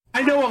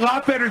I know a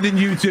lot better than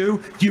you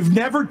do. You've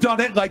never done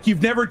it, like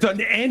you've never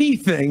done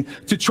anything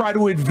to try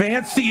to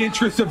advance the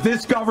interests of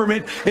this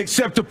government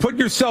except to put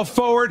yourself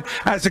forward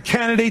as a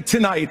candidate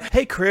tonight.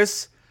 Hey,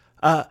 Chris,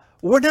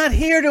 we're not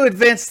here to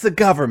advance the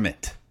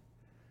government.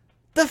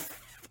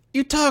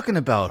 You talking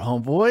about,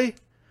 homeboy?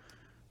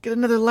 Get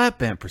another lap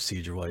band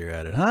procedure while you're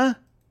at it, huh?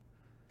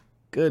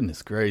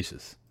 Goodness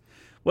gracious.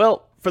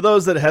 Well, for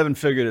those that haven't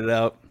figured it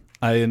out,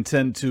 I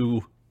intend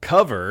to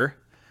cover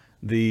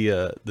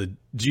the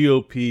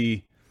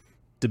GOP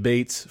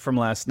debates from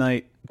last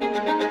night.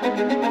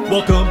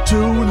 Welcome to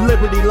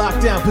Liberty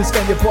Lockdown. Please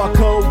scan your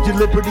barcode. Your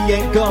liberty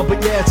ain't gone,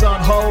 but yeah, it's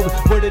on hold.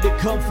 Where did it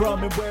come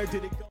from and where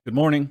did it go? Good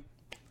morning.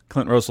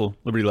 Clint Russell,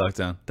 Liberty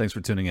Lockdown. Thanks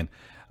for tuning in.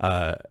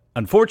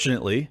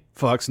 Unfortunately,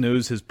 Fox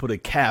News has put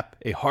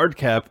a hard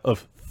cap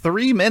of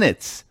 3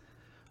 minutes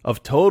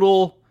of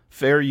total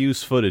fair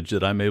use footage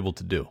that I'm able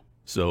to do.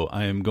 So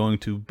I am going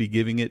to be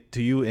giving it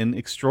to you in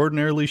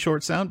extraordinarily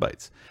short sound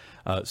bites.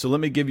 So let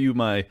me give you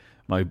my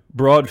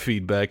broad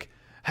feedback.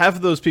 Half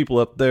of those people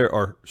up there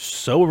are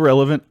so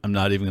irrelevant, I'm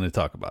not even going to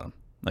talk about them.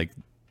 Like,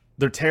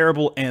 they're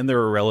terrible and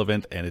they're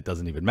irrelevant, and it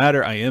doesn't even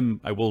matter.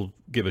 I will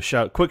give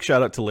a quick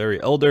shout out to Larry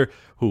Elder,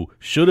 who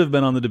should have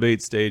been on the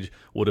debate stage,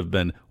 would have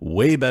been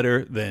way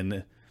better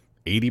than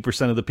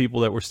 80% of the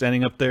people that were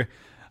standing up there.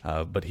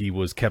 But he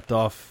was kept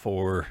off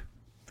for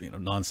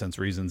nonsense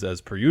reasons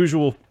as per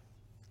usual.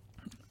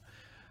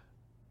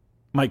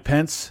 Mike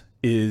Pence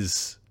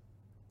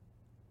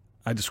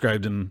I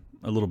described him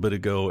a little bit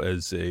ago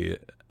as a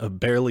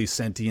barely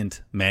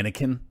sentient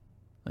mannequin.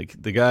 Like,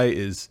 the guy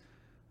is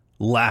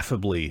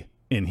laughably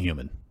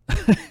inhuman.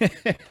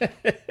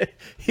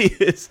 He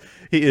is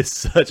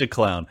such a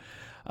clown.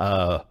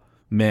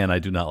 Man, I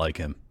do not like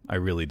him. I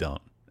really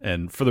don't.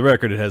 And for the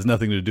record, it has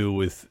nothing to do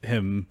with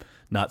him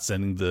not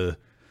sending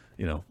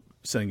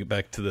sending it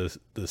back to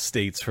the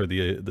states for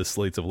the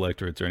slates of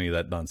electorates or any of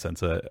that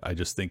nonsense. I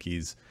just think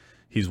he's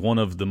one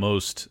of the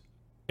most,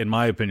 in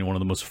my opinion, one of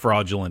the most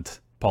fraudulent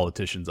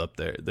politicians up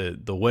there.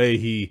 The way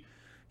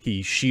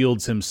he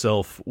shields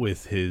himself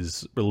with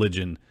his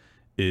religion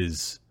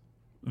is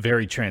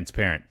very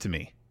transparent to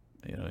me.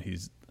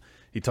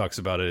 He talks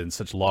about it in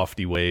such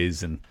lofty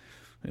ways, and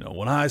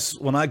when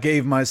I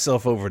gave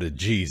myself over to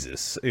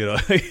Jesus,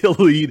 he'll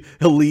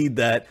lead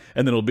that,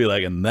 and then he'll be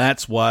like, and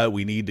that's why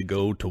we need to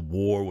go to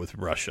war with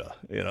Russia.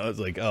 It's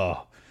like,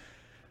 oh,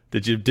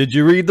 did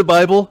you read the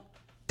Bible?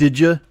 Did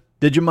you,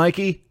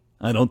 Mikey?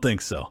 I don't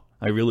think so.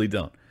 I really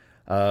don't.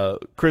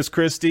 Chris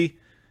Christie,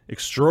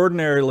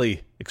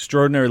 extraordinarily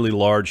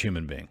large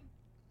human being.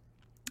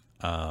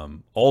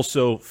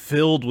 Also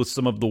filled with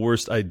some of the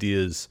worst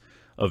ideas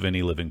of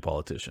any living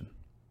politician.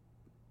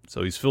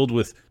 So he's filled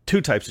with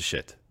two types of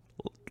shit.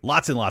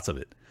 Lots and lots of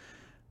it.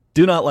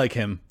 Do not like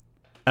him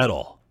at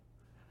all.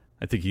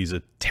 I think he's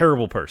a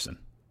terrible person.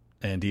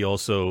 And he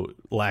also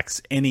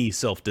lacks any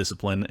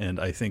self-discipline. And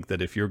I think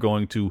that if you're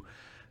going to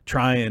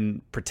try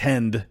and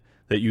pretend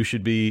that you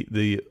should be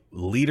the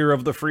leader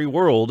of the free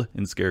world,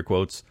 in scare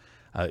quotes,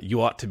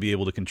 you ought to be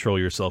able to control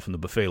yourself in the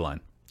buffet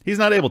line. He's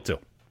not able to.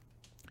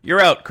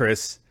 You're out,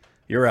 Chris.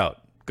 You're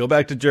out. Go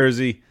back to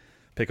Jersey,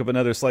 pick up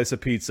another slice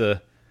of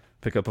pizza,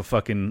 pick up a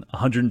fucking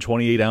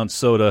 128-ounce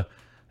soda,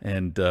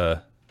 and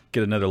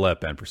get another lap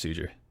band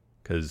procedure,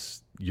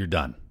 because you're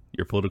done.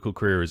 Your political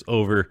career is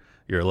over.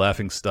 You're a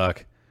laughing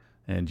stock,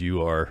 and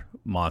you are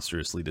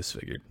monstrously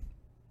disfigured.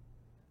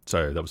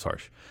 Sorry, that was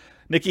harsh.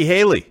 Nikki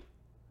Haley.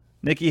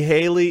 Nikki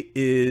Haley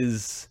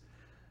is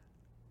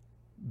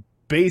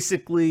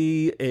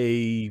basically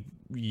a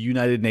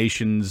United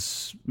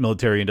Nations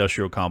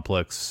military-industrial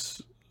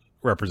complex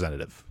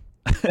representative.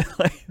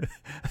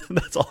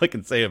 That's all I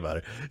can say about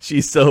her.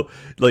 She's so,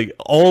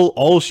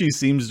 all she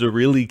seems to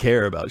really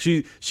care about.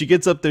 She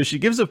gets up there, she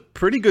gives a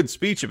pretty good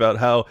speech about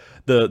how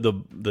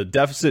the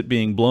deficit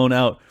being blown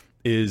out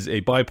is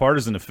a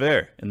bipartisan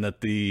affair, and that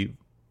the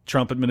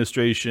Trump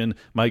administration,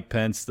 Mike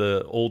Pence,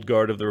 the old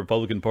guard of the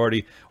Republican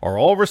Party, are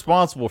all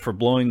responsible for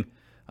blowing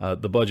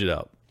the budget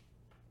out.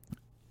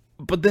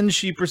 But then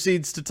she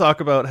proceeds to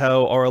talk about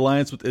how our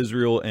alliance with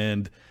Israel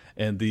and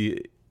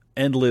the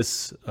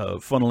endless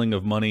funneling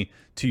of money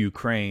to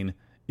Ukraine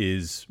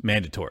is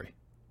mandatory.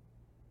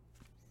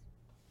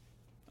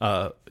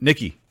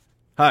 Nikki,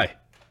 hi,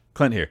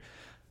 Clint here.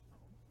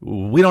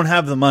 We don't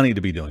have the money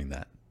to be doing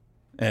that.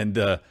 And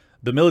the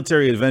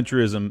military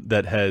adventurism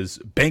that has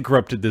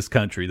bankrupted this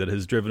country, that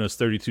has driven us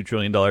 $32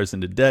 trillion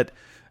into debt,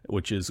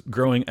 which is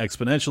growing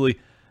exponentially,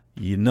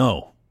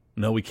 no,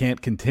 we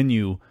can't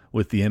continue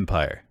with the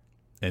empire.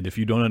 And if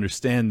you don't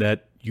understand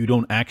that, you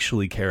don't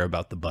actually care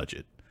about the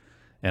budget.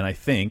 And I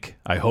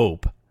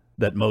hope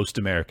that most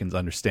Americans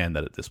understand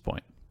that at this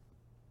point.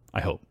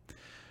 I hope.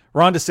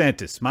 Ron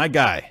DeSantis, my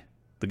guy,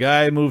 the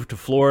guy I moved to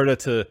Florida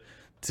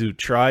to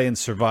try and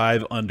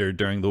survive under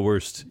during the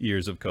worst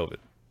years of COVID.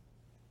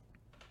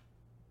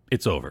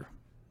 It's over.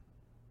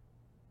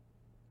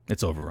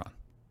 It's over, Ron.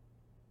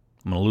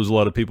 I'm going to lose a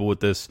lot of people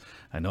with this.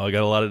 I know I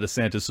got a lot of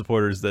DeSantis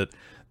supporters that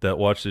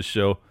watch this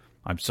show.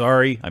 I'm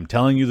sorry. I'm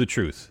telling you the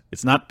truth.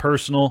 It's not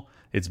personal.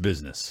 It's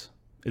business.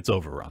 It's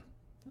over, Ron.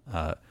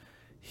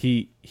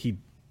 He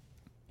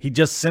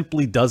just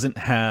simply doesn't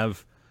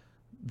have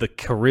the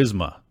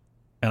charisma.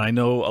 And I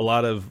know a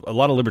lot of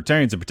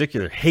libertarians in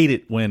particular hate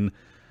it when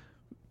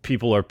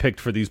people are picked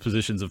for these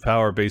positions of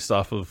power based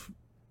off of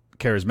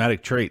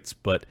charismatic traits,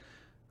 but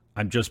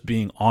I'm just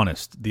being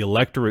honest. The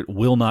electorate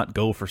will not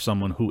go for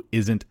someone who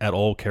isn't at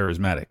all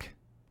charismatic.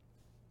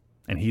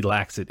 And he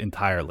lacks it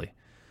entirely.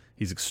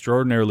 He's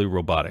extraordinarily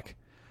robotic.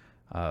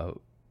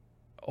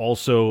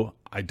 Also,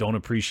 I don't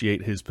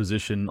appreciate his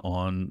position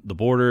on the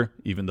border,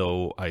 even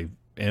though I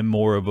am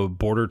more of a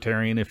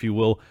bordertarian, if you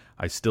will.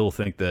 I still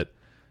think that,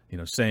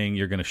 saying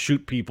you're going to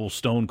shoot people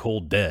stone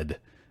cold dead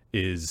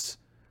is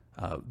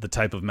the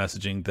type of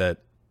messaging that,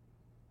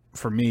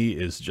 for me,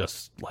 is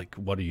just like,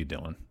 what are you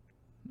doing?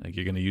 Like,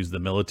 you're going to use the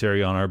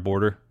military on our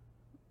border?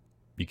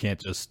 You can't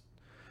just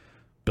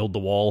build the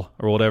wall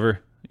or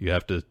whatever. You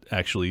have to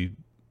actually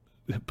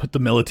put the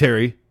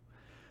military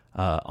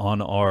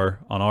on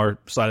our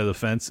side of the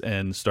fence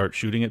and start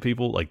shooting at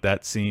people. Like,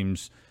 that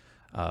seems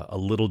a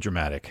little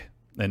dramatic.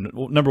 And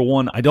number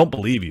one, I don't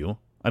believe you.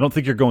 I don't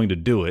think you're going to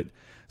do it.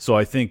 So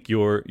I think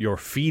you're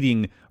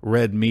feeding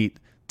red meat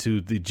to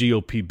the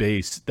GOP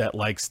base that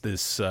likes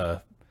this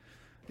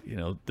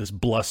this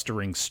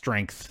blustering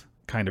strength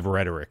kind of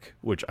rhetoric,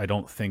 which I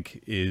don't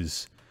think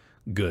is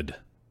good.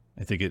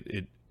 I think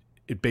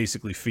it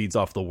basically feeds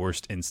off the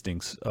worst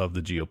instincts of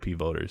the GOP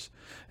voters.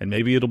 And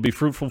maybe it'll be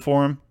fruitful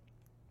for them.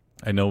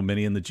 I know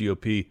many in the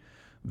GOP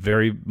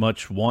very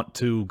much want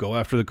to go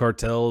after the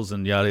cartels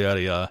and yada,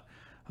 yada, yada.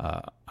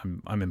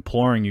 I'm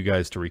imploring you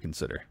guys to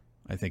reconsider.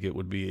 I think it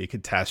would be a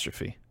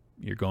catastrophe.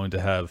 You're going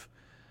to have,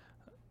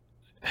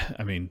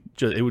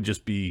 it would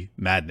just be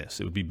madness.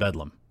 It would be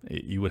bedlam.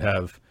 You would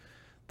have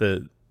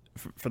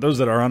for those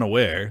that are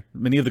unaware,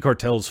 many of the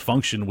cartels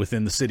function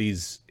within the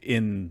cities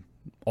in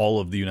all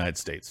of the United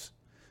States.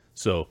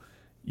 So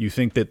you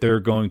think that they're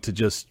going to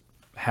just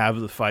have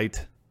the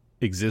fight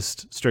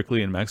exist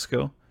strictly in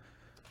Mexico?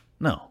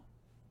 No.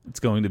 It's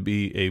going to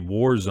be a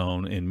war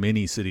zone in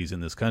many cities in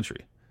this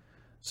country.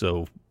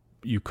 So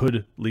you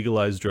could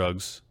legalize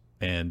drugs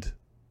and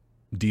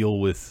deal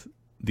with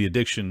the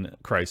addiction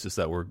crisis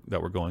that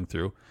we're going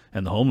through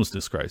and the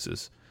homelessness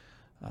crisis,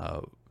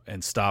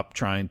 and stop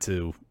trying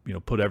to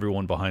put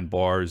everyone behind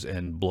bars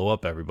and blow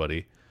up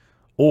everybody.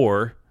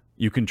 Or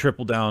you can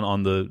triple down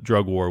on the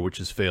drug war, which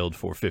has failed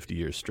for 50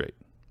 years straight.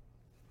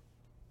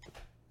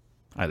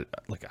 I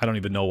don't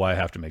even know why I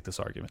have to make this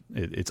argument.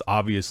 It's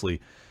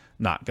obviously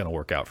not going to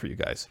work out for you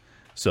guys.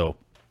 So,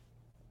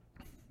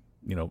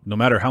 no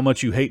matter how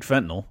much you hate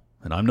fentanyl,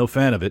 and I'm no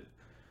fan of it,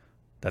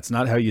 that's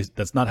not how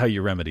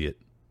you remedy it.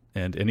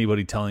 And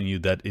anybody telling you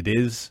that it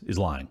is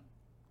lying,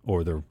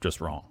 or they're just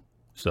wrong.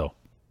 So,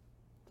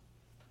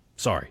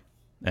 sorry.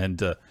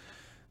 And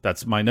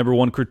that's my number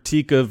one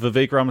critique of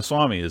Vivek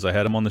Ramaswamy, is I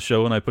had him on the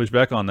show and I pushed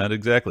back on that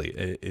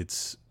exactly.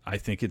 I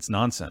think it's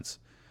nonsense.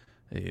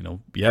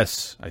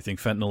 Yes, I think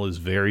fentanyl is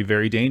very,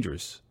 very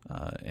dangerous,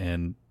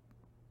 and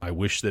I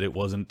wish that it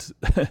wasn't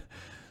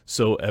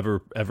so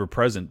ever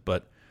present.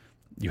 But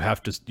you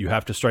have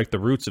to strike the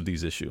roots of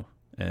these issues,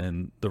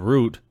 and the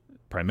root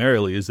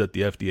primarily is that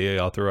the FDA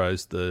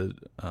authorized the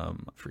I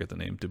forget the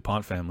name,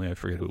 DuPont family. I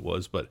forget who it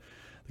was, but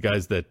the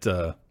guys that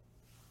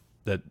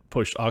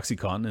pushed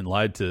OxyContin and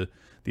lied to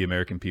the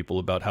American people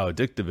about how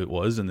addictive it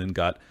was, and then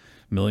got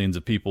millions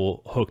of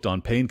people hooked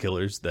on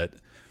painkillers that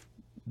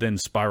then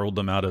spiraled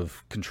them out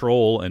of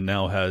control, and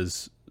now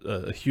has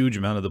a huge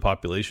amount of the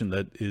population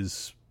that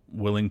is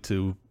willing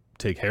to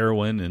take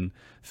heroin and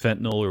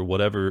fentanyl or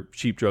whatever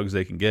cheap drugs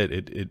they can get.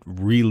 It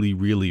really,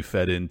 really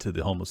fed into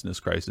the homelessness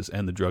crisis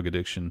and the drug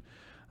addiction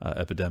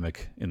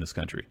epidemic in this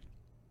country.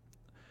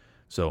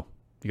 So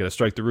you got to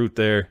strike the root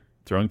there.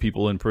 Throwing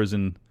people in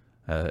prison,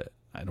 I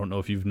don't know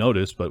if you've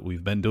noticed, but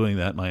we've been doing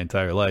that my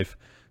entire life.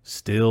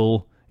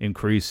 Still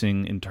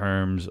increasing in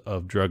terms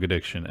of drug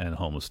addiction and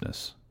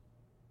homelessness.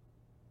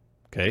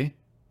 Okay?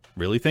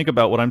 Really think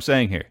about what I'm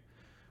saying here.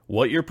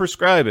 What you're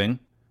prescribing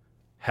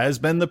has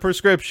been the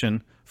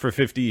prescription for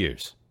 50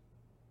 years.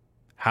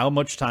 How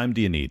much time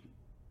do you need?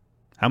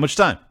 How much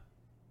time?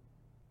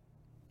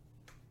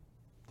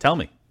 Tell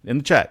me in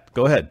the chat.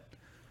 Go ahead.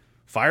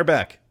 Fire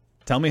back.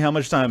 Tell me how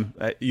much time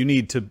you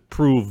need to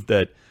prove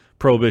that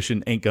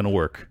prohibition ain't going to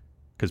work,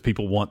 because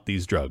people want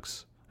these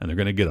drugs and they're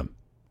going to get them.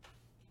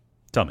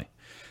 Tell me.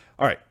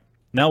 All right.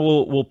 Now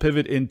we'll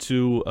pivot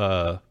into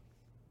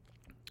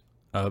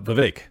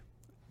Vivek.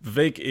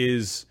 Vivek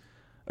is,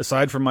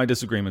 aside from my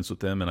disagreements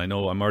with him, and I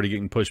know I'm already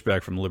getting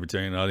pushback from the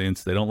libertarian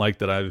audience. They don't like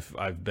that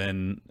I've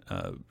been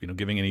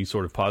giving any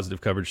sort of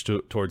positive coverage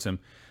towards him.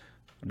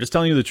 I'm just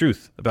telling you the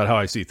truth about how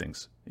I see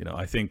things.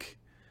 I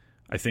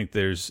think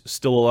there's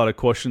still a lot of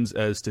questions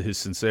as to his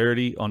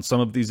sincerity on some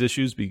of these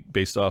issues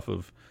based off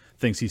of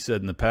things he said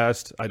in the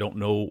past. I don't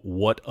know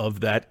what of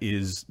that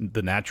is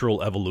the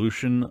natural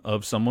evolution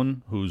of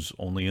someone who's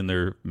only in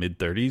their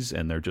mid-30s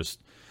and they're just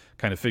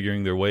kind of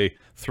figuring their way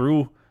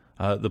through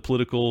the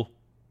political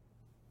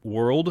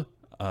world,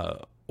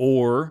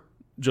 or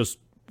just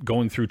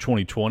going through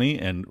 2020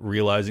 and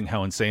realizing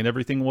how insane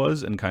everything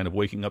was and kind of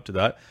waking up to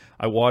that,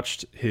 I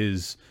watched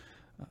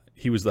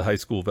he was the high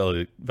school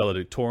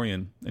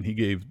valedictorian, and he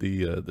gave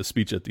the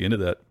speech at the end of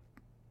that.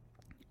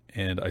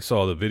 And I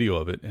saw the video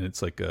of it, and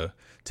it's like a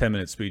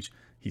 10-minute speech.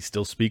 He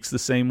still speaks the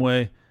same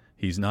way.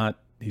 He's not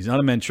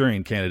a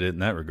Manchurian candidate in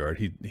that regard.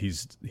 He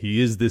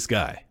is this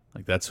guy.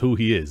 Like, that's who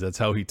he is. That's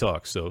how he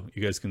talks. So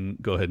you guys can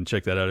go ahead and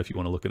check that out if you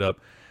want to look it up.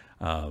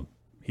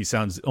 He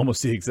sounds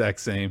almost the exact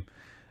same,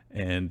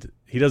 and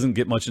he doesn't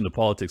get much into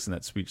politics in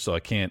that speech, so I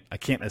can't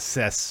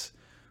assess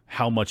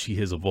how much he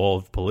has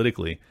evolved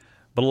politically.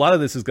 But a lot of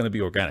this is going to be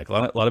organic. A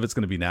lot of it's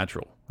going to be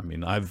natural. I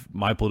mean,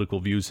 my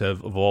political views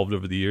have evolved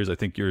over the years. I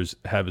think yours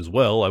have as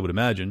well, I would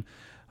imagine.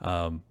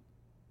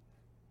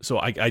 So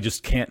I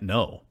just can't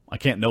know. I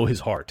can't know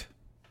his heart.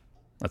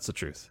 That's the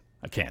truth.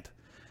 I can't.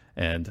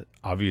 And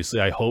obviously,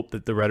 I hope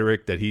that the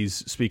rhetoric that he's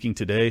speaking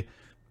today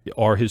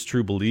are his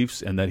true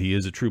beliefs, and that he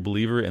is a true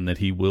believer, and that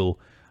he will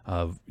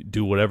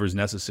do whatever is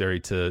necessary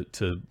to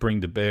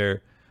bring to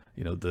bear,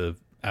 the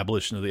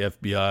abolition of the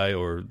FBI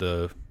or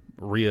the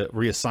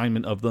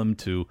reassignment of them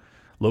to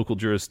local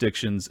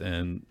jurisdictions.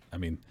 And I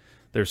mean,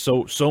 there's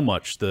so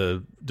much,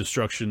 the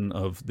destruction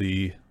of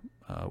the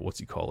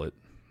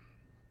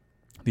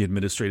the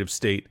administrative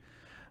state,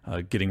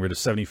 getting rid of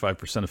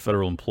 75% of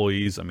federal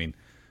employees. I mean,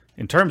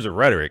 in terms of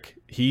rhetoric,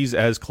 he's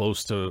as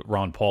close to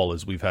Ron Paul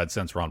as we've had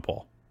since Ron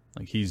Paul.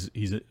 Like, he's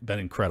been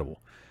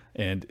incredible,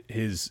 and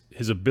his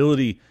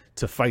ability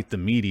to fight the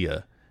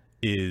media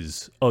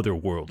is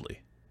otherworldly.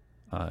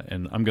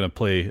 And I'm going to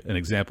play an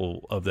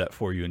example of that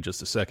for you in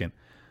just a second.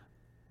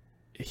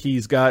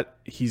 He's got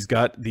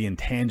the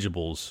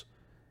intangibles.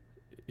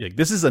 Like,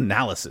 this is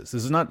analysis.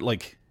 This is not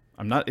like,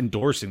 I'm not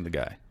endorsing the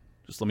guy.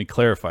 Just let me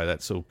clarify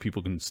that so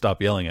people can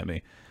stop yelling at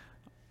me.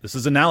 This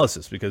is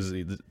analysis, because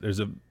there's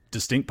a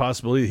distinct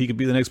possibility that he could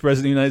be the next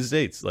president of the United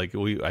States. Like,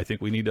 I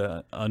think we need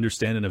to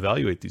understand and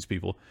evaluate these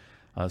people.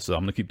 So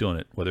I'm going to keep doing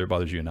it, whether it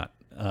bothers you or not.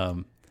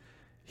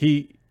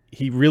 He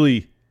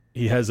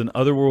has an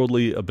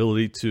otherworldly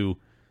ability to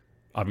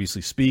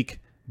obviously speak,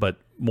 but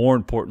more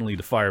importantly,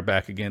 to fire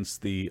back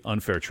against the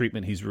unfair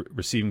treatment he's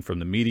receiving from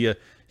the media.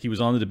 He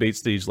was on the debate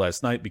stage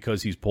last night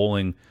because he's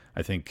polling,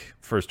 I think,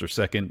 first or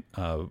second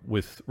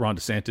with Ron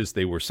DeSantis.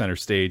 They were center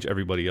stage.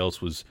 Everybody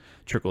else was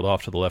trickled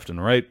off to the left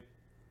and right.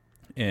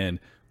 And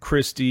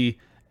Christie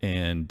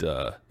and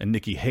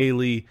Nikki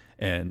Haley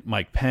and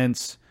Mike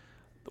Pence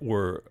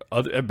were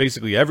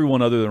basically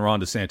everyone other than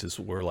Ron DeSantis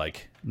were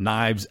like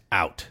knives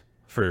out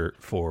for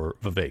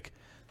Vivek.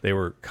 They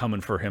were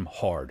coming for him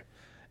hard.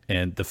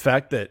 And the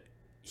fact that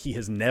he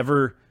has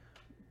never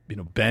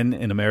been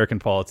in American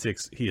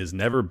politics, he has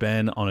never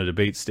been on a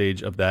debate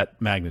stage of that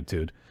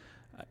magnitude,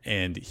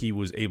 and he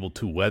was able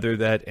to weather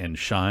that and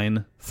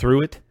shine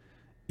through it,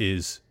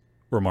 is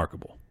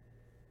remarkable.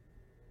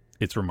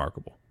 It's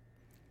remarkable.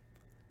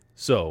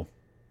 So,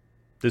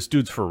 this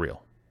dude's for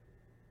real.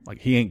 Like,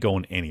 he ain't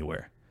going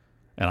anywhere.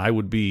 And I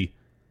would be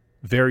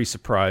very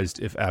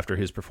surprised if after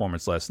his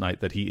performance last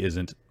night that he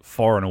isn't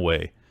far and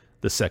away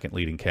the second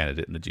leading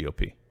candidate in the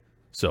GOP.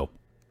 So,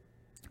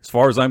 as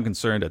far as I'm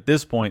concerned, at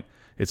this point,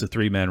 it's a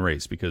three-man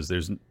race, because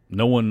there's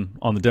no one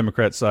on the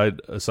Democrat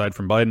side aside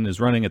from Biden is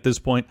running at this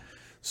point.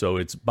 So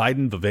it's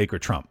Biden, Vivek, or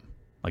Trump.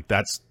 Like,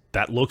 that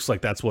looks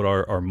like that's what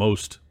our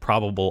most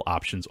probable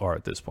options are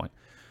at this point.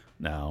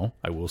 Now,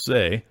 I will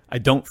say, I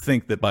don't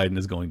think that Biden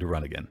is going to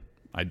run again.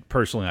 I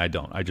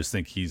don't. I just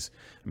think he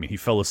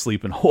fell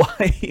asleep in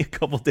Hawaii a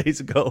couple days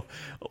ago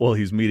while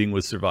he's meeting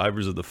with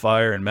survivors of the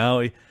fire in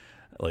Maui.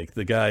 Like,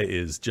 the guy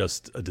is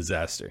just a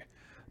disaster.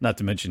 Not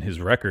to mention his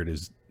record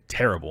is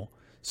terrible.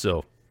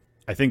 So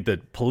I think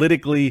that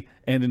politically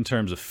and in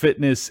terms of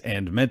fitness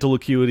and mental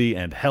acuity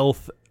and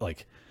health,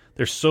 like,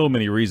 there's so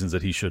many reasons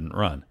that he shouldn't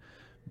run.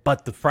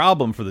 But the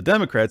problem for the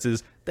Democrats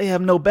is they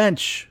have no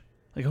bench.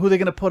 Like, who are they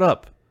going to put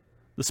up?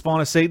 The spawn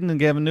of Satan and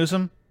Gavin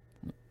Newsom?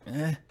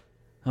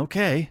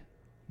 Okay.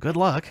 Good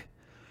luck.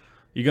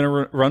 You're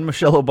going to run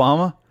Michelle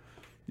Obama?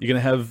 You're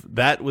going to have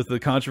that with the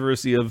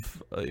controversy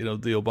of,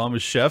 the Obama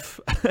chef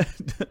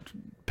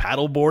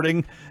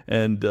paddleboarding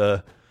and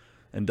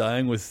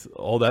dying with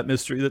all that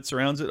mystery that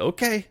surrounds it.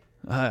 Okay.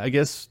 I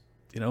guess,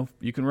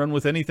 you can run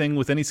with anything,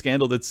 with any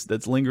scandal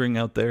that's lingering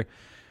out there.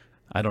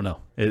 I don't know.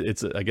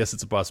 I guess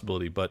it's a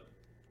possibility, but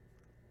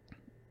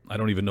I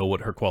don't even know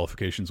what her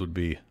qualifications would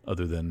be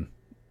other than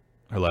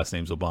her last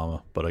name's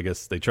Obama. But I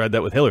guess they tried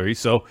that with Hillary,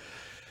 so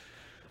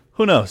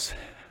who knows?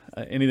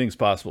 Anything's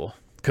possible.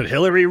 Could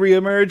Hillary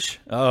reemerge?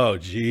 Oh,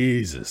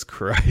 Jesus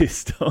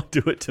Christ. Don't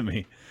do it to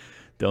me.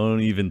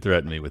 Don't even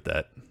threaten me with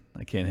that.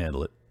 I can't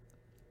handle it.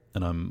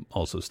 And I'm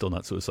also still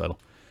not suicidal.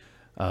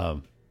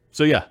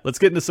 So yeah, let's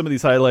get into some of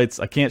these highlights.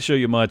 I can't show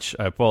you much.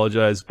 I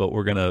apologize, but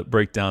we're going to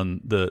break down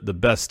the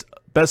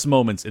best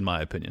moments, in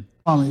my opinion.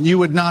 You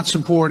would not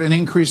support an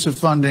increase of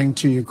funding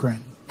to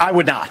Ukraine? I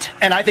would not.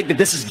 And I think that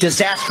this is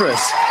disastrous,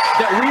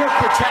 that we are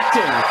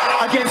protecting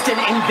against an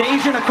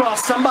invasion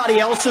across somebody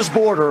else's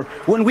border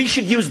when we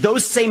should use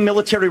those same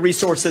military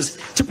resources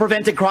to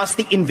prevent across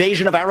the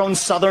invasion of our own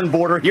southern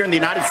border here in the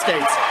United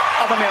States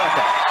of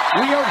America.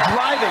 We are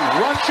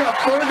driving Russia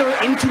further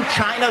into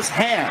China's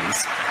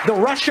hands. The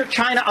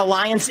Russia-China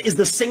alliance is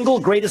the single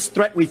greatest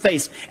threat we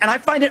face. And I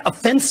find it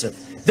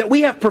offensive that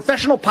we have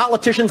professional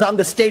politicians on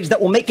the stage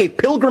that will make a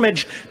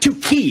pilgrimage to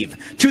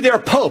Kyiv, to their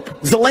Pope,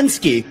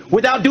 Zelensky,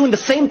 without doing the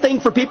same thing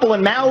for people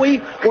in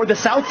Maui or the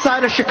south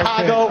side of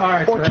Chicago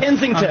or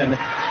Kensington.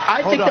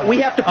 I think that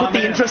we have to put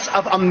the interests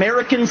of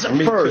Americans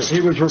first,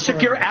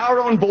 secure our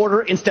own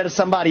border instead of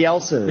somebody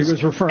else's.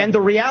 And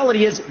the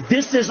reality is,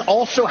 this is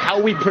also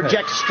how we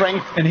project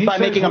strength by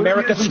making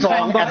America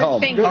strong at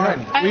home.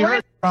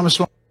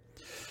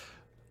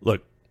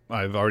 Look,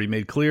 I've already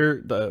made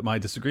clear my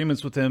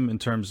disagreements with him in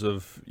terms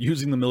of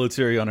using the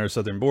military on our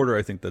southern border.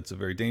 I think that's a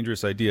very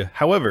dangerous idea.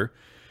 However,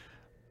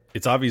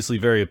 it's obviously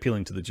very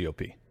appealing to the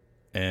GOP.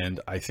 And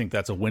I think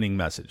that's a winning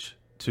message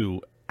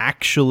to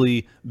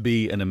actually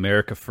be an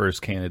America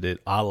First candidate,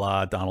 a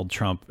la Donald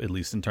Trump, at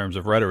least in terms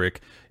of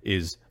rhetoric,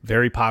 is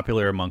very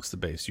popular amongst the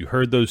base. You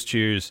heard those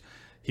cheers.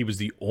 He was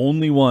the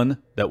only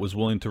one that was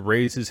willing to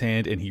raise his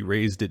hand, and he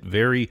raised it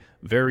very,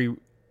 very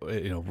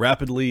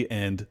rapidly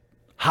and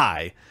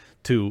high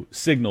to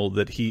signal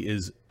that he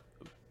is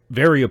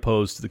very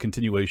opposed to the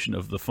continuation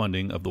of the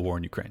funding of the war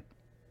in Ukraine.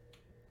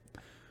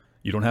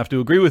 You don't have to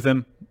agree with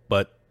him,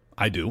 but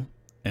I do,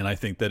 and I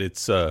think that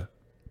it's the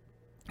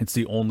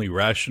only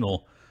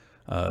rational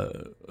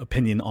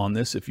opinion on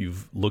this if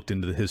you've looked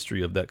into the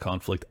history of that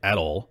conflict at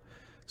all.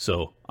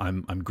 So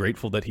I'm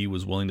grateful that he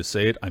was willing to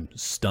say it. I'm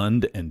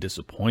stunned and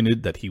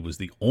disappointed that he was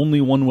the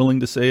only one willing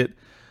to say it.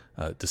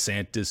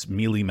 DeSantis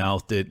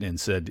mealy-mouthed it and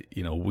said,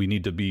 we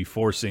need to be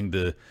forcing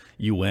the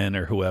UN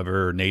or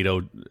whoever, or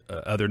NATO,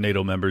 other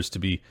NATO members to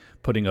be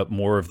putting up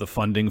more of the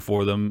funding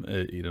for them,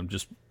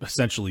 just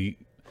essentially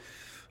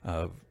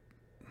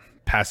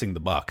passing the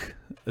buck,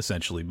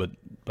 essentially, but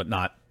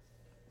not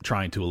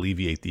trying to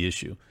alleviate the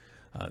issue.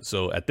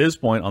 So at this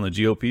point on the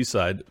GOP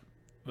side,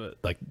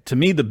 to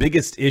me, the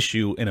biggest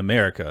issue in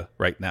America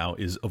right now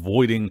is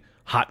avoiding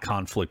hot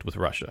conflict with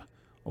Russia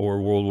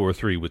or World War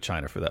III with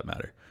China, for that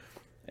matter.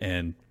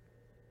 And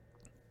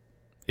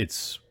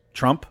it's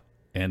Trump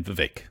and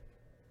Vivek.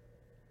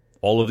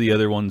 All of the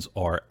other ones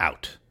are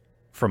out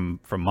from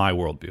my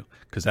worldview,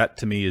 because that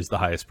to me is the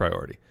highest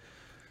priority.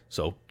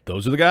 So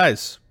those are the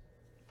guys.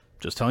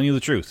 Just telling you the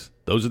truth.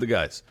 Those are the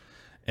guys.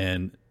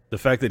 And the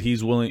fact that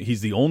he's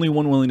the only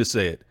one willing to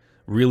say it,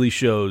 really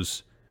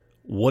shows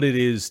what it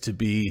is to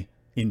be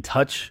in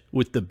touch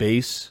with the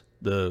base,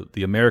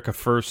 the America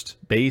First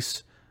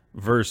base,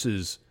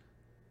 versus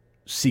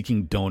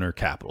seeking donor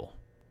capital.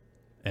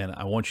 And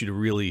I want you to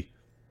really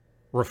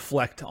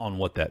reflect on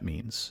what that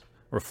means.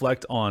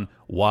 Reflect on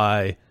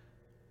why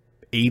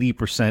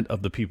 80%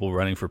 of the people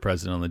running for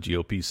president on the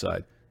GOP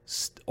side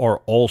are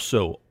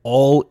also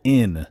all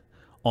in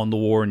on the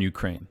war in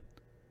Ukraine,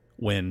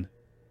 when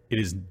it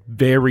is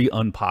very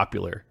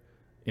unpopular.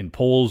 In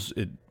polls,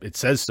 it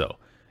says so.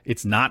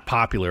 It's not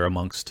popular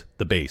amongst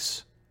the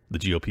base, the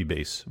GOP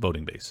base,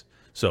 voting base.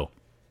 So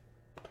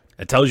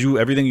it tells you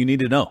everything you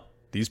need to know.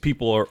 These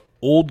people are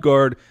old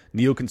guard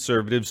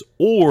neoconservatives,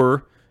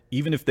 or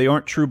even if they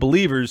aren't true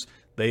believers,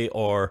 they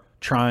are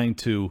trying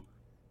to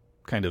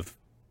kind of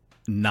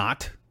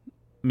not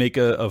make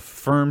a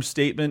firm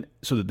statement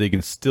so that they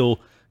can still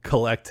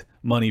collect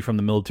money from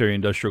the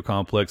military-industrial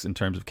complex in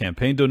terms of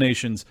campaign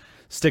donations,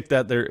 stick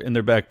that there in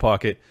their back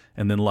pocket,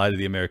 and then lie to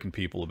the American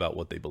people about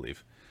what they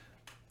believe.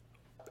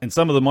 And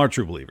some of them are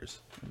true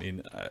believers. I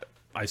mean,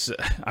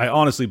 I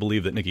honestly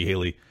believe that Nikki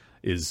Haley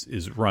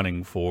is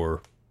running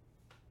for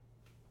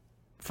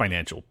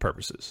financial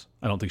purposes.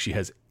 I don't think she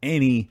has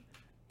any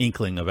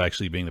inkling of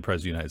actually being the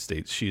president of the United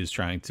States. She is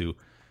trying to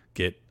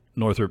get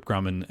Northrop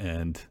Grumman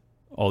and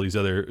all these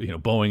other,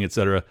 Boeing,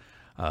 etc.,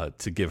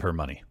 to give her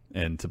money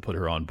and to put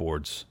her on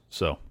boards.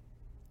 So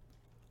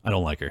I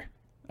don't like her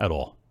at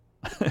all.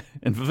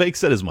 And Vivek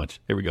said as much.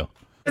 Here we go.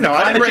 No,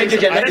 I didn't raise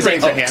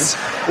a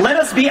hand. Let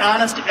us be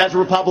honest as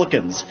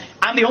Republicans.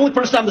 I'm the only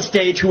person on the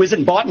stage who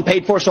isn't bought and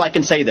paid for, so I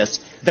can say this.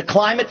 The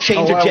climate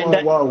change agenda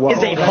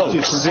is a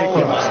hoax.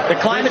 The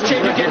climate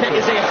change agenda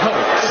is a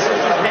hoax.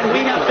 And we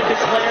have to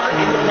declare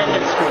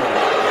independence for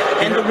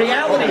it. And the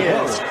reality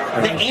is,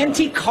 the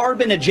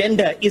anti-carbon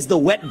agenda is the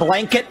wet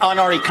blanket on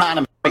our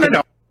economy.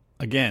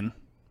 Again,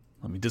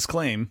 let me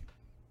disclaim,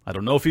 I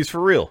don't know if he's for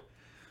real,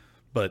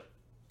 but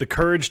the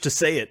courage to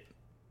say it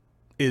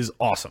is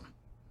awesome.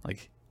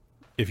 Like,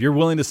 if you're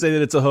willing to say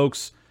that it's a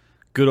hoax,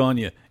 good on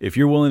you. If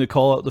you're willing to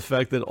call out the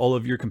fact that all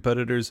of your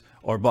competitors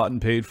are bought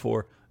and paid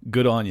for,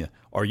 good on you.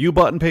 Are you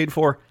bought and paid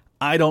for?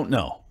 I don't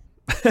know.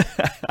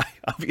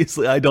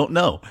 Obviously, I don't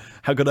know.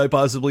 How could I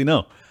possibly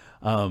know?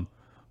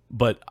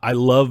 But I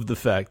love the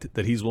fact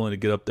that he's willing to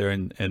get up there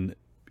and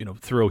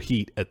throw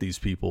heat at these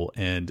people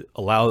and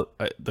allow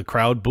the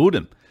crowd booed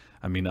him.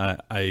 I mean,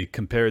 I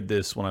compared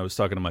this when I was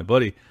talking to my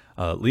buddy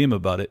Liam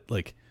about it.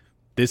 Like,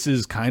 this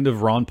is kind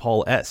of Ron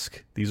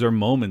Paul-esque. These are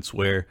moments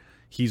where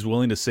he's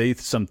willing to say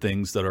some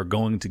things that are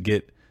going to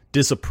get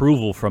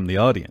disapproval from the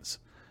audience.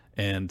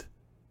 And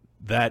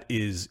that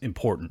is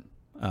important.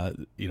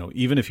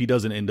 Even if he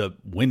doesn't end up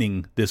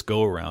winning this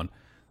go-around,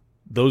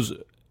 those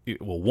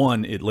well,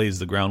 one, it lays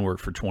the groundwork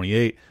for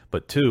 28,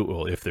 but two,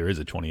 well, if there is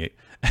a 28,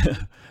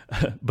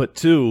 but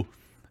two,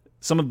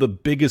 some of the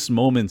biggest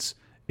moments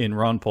in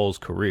Ron Paul's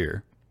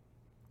career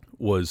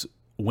was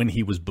when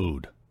he was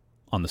booed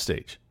on the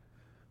stage.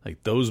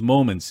 Like those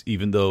moments,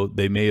 even though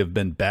they may have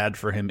been bad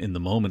for him in the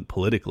moment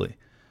politically,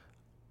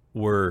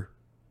 were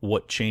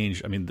what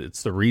changed. I mean,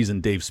 it's the reason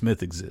Dave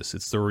Smith exists.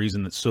 It's the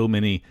reason that so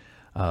many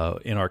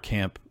in our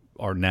camp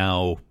are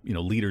now,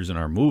 leaders in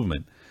our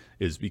movement,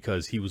 is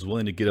because he was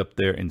willing to get up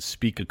there and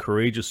speak a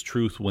courageous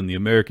truth when the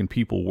American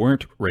people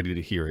weren't ready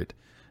to hear it,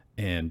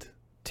 and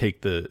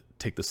take the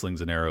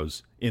slings and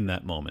arrows in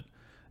that moment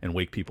and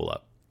wake people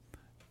up.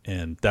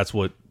 And that's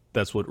what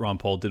Ron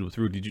Paul did with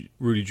Rudy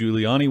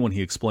Giuliani when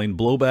he explained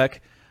blowback.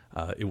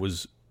 It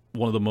was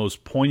one of the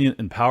most poignant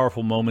and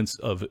powerful moments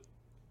of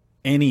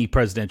any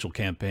presidential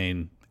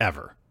campaign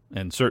ever,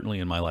 and certainly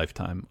in my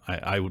lifetime.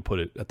 I would put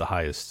it at the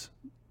highest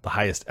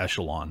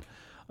echelon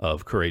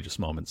of courageous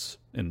moments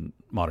in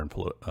modern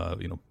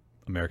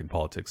American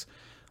politics.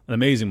 An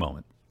amazing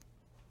moment.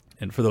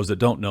 And for those that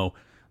don't know,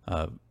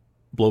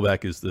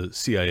 blowback is the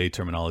CIA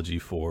terminology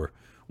for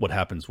what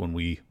happens when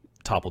we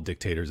topple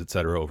dictators,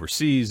 etc.,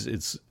 overseas.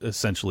 It's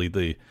essentially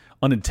the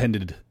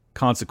unintended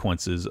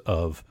consequences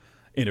of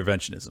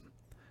interventionism,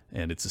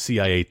 and it's a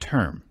CIA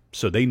term.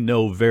 So they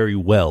know very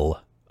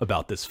well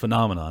about this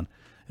phenomenon,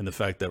 and the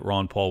fact that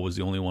Ron Paul was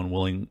the only one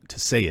willing to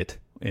say it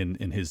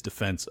in his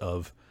defense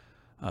of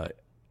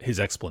his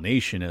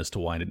explanation as to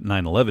why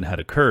 9/11 had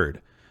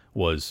occurred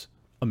was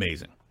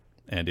amazing.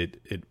 And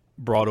it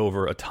brought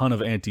over a ton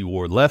of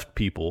anti-war left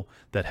people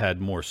that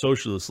had more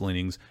socialist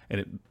leanings,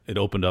 and it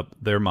opened up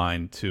their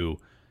mind to,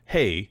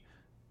 hey,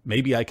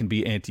 maybe I can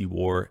be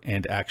anti-war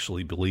and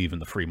actually believe in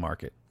the free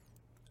market.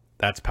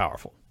 That's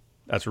powerful.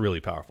 That's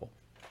really powerful.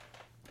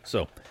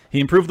 So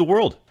he improved the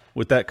world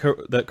with that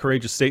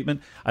courageous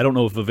statement. I don't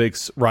know if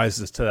Vivek's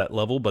rises to that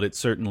level, but it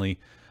certainly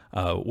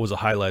was a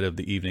highlight of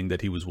the evening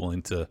that he was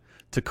willing to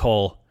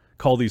call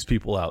these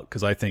people out,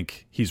 because I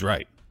think he's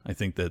right. I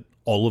think that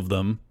all of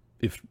them,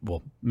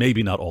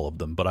 maybe not all of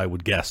them, but I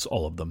would guess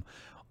all of them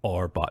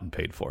are bought and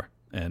paid for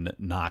and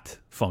not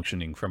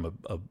functioning from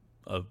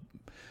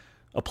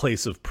a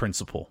place of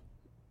principle.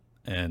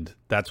 And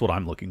that's what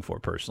I'm looking for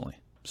personally.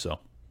 So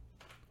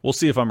we'll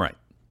see if I'm right.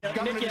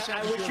 Nikki,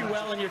 I wish you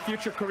well in your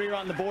future career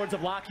on the boards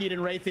of Lockheed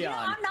and Raytheon.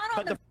 I'm not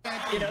on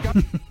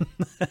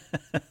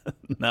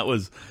That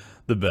was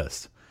the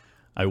best.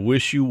 I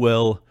wish you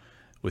well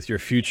with your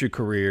future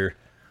career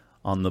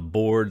on the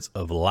boards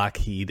of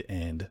Lockheed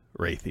and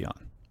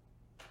Raytheon.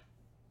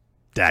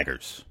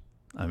 Daggers.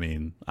 I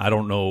mean, I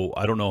don't know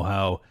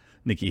how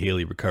Nikki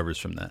Haley recovers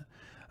from that.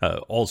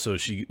 Also,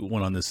 she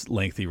went on this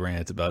lengthy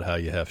rant about how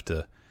you have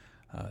to,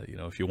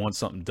 if you want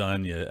something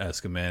done, you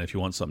ask a man. If you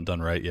want something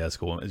done right, you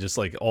ask a woman. It's just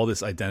like all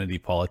this identity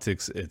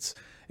politics. It's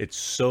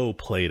so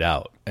played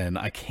out, and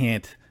I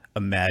can't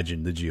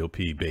imagine the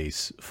GOP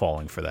base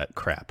falling for that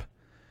crap.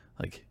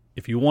 Like,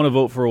 if you want to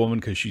vote for a woman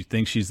because she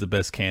thinks she's the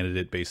best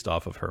candidate based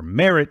off of her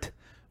merit,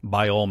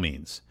 by all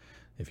means.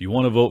 If you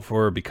want to vote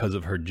for her because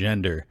of her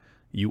gender,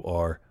 you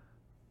are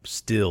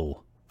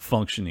still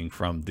functioning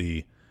from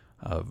the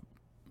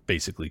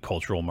basically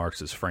cultural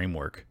Marxist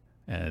framework,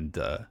 and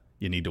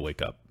you need to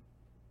wake up.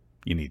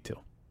 You need to.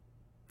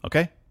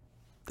 Okay?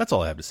 That's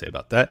all I have to say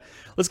about that.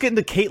 Let's get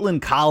into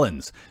Caitlin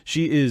Collins.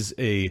 She is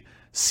a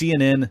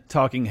CNN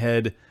talking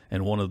head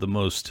and one of the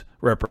most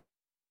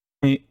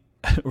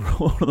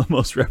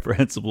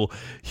reprehensible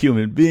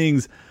human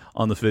beings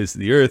on the face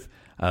of the earth.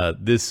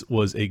 This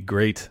was a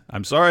great...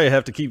 I'm sorry I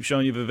have to keep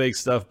showing you Vivek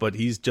stuff, but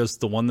he's just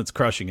the one that's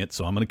crushing it,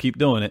 so I'm going to keep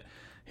doing it.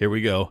 Here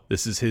we go.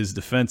 This is his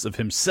defense of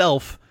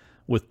himself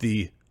with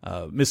the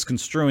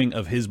misconstruing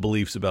of his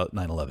beliefs about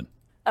 9/11.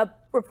 A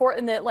report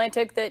in The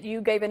Atlantic that you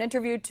gave an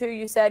interview to,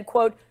 you said,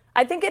 quote,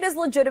 "I think it is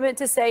legitimate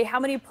to say how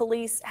many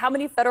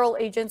federal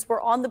agents were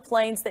on the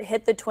planes that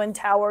hit the Twin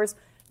Towers.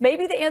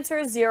 Maybe the answer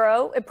is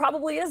zero. It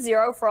probably is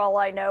zero for all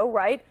I know,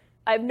 right?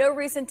 I have no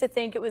reason to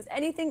think it was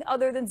anything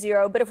other than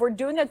zero. But if we're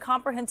doing a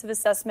comprehensive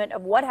assessment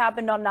of what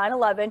happened on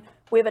 9/11,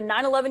 we have a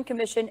 9/11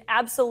 commission.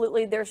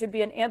 Absolutely, there should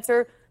be an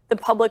answer the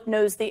public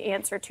knows the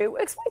answer to."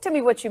 Explain to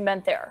me what you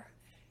meant there.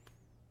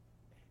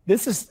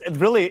 This is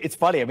really, it's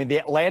funny. I mean, The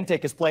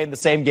Atlantic is playing the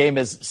same game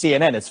as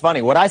CNN. It's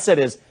funny. What I said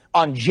is,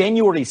 on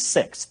January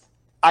 6th,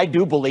 I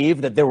do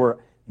believe that there were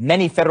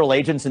many federal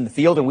agents in the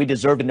field, and we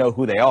deserve to know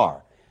who they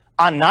are.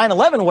 On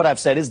 9/11, what I've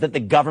said is that the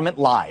government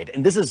lied.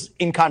 And this is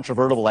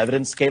incontrovertible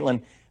evidence,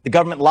 Caitlin. The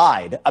government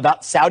lied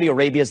about Saudi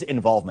Arabia's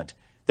involvement.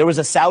 There was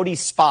a Saudi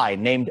spy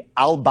named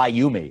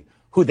al-Bayoumi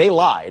who they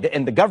lied,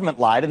 and the government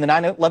lied, and the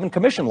 9/11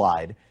 Commission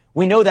lied.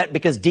 We know that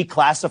because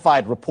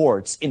declassified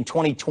reports in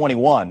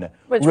 2021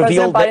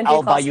 revealed that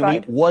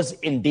al-Bayoumi was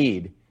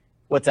indeed...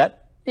 What's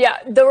that? Yeah,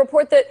 the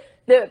report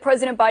that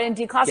President Biden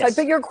declassified. Yes.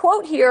 But your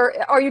quote here,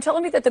 are you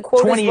telling me that the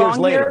quote is wrong 20 years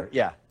later, here?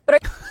 yeah.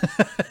 But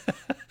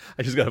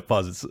I just got to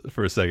pause it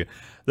for a second.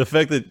 The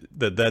fact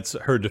that that's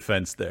her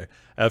defense there,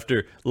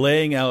 after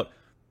laying out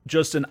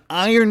just an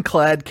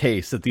ironclad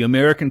case that the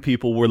American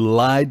people were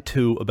lied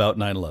to about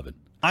 9/11.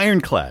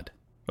 Ironclad,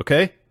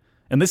 okay?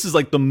 And this is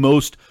like the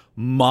most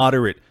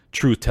moderate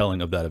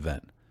truth-telling of that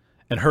event.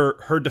 And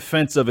her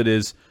defense of it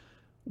is,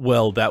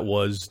 well, that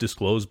was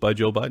disclosed by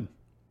Joe Biden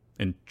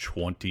in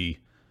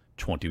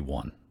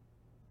 2021.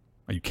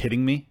 Are you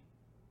kidding me?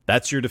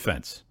 That's your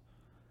defense.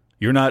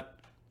 You're not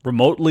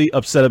remotely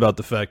upset about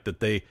the fact that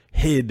they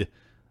hid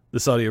the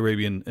Saudi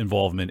Arabian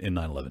involvement in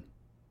 9/11.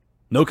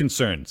 No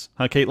concerns,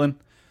 huh, Caitlin?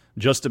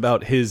 Just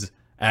about his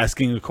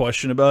asking a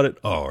question about it?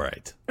 All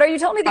right. But are you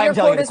telling me that your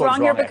quote is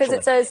wrong here because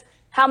it says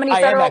how many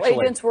federal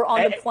agents were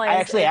on the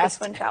planes at the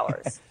Twin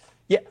Towers?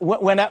 Yeah,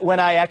 when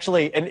I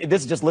actually, and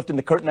this is just lifting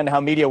the curtain on how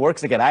media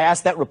works again, I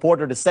asked that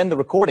reporter to send the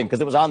recording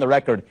because it was on the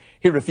record.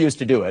 He refused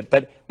to do it.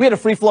 But we had a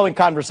free-flowing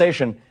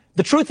conversation.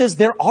 The truth is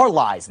there are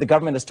lies the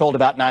government has told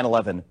about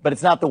 9/11, but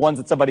it's not the ones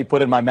that somebody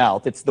put in my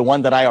mouth. It's the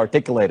one that I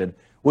articulated,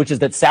 which is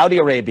that Saudi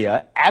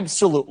Arabia,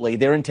 absolutely,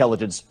 their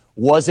intelligence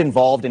was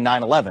involved in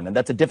 9/11. And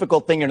that's a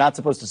difficult thing you're not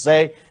supposed to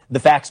say. The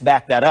facts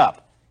back that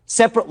up.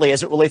 Separately,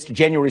 as it relates to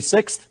January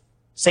 6th,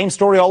 same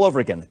story all over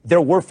again. There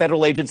were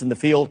federal agents in the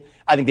field.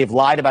 I think they've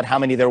lied about how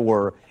many there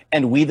were.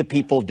 And we, the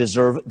people,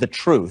 deserve the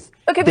truth,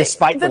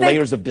 despite the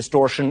layers of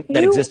distortion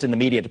that exist in the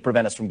media to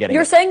prevent us from getting it.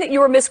 You're saying that you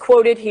were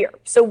misquoted here.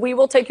 So we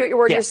will take you at your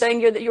word. Yes. You're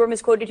saying that you were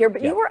misquoted here.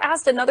 But you were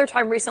asked another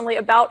time recently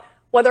about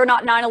whether or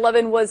not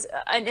 9/11 was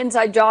an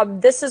inside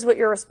job. This is what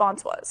your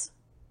response was.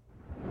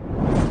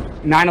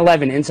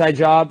 9/11 inside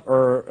job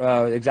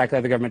or exactly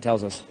how the government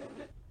tells us?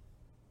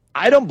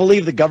 I don't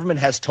believe the government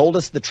has told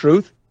us the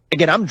truth.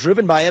 Again, I'm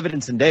driven by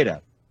evidence and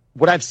data.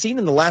 What I've seen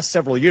in the last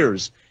several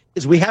years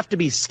is we have to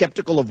be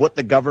skeptical of what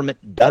the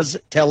government does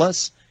tell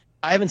us.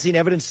 I haven't seen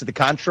evidence to the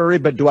contrary,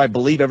 but do I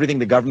believe everything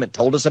the government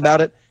told us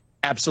about it?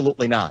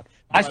 Absolutely not.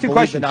 Ask two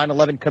questions. The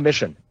 9/11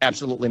 Commission?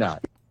 Absolutely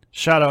not.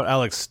 Shout out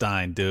Alex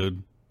Stein,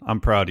 dude. I'm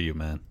proud of you,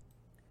 man.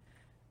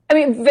 I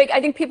mean, Vic, I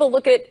think people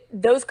look at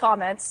those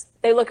comments.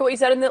 They look at what you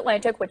said in the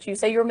Atlantic, which you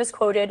say you were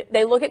misquoted.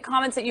 They look at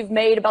comments that you've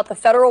made about the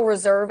Federal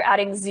Reserve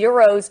adding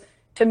zeros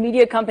to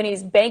media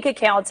companies' bank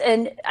accounts.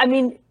 And I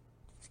mean,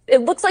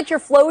 it looks like you're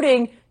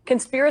floating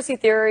conspiracy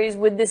theories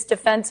with this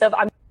defense of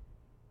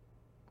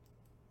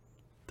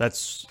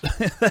That's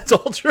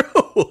all true.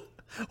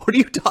 What are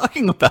you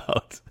talking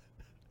about?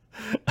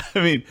 I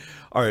mean,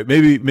 all right,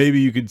 maybe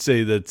you could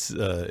say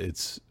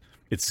that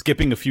it's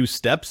skipping a few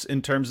steps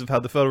in terms of how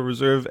the Federal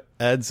Reserve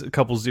adds a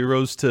couple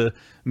zeros to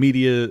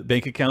media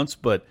bank accounts,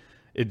 but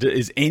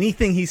is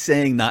anything he's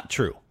saying not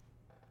true?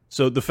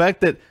 So the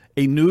fact that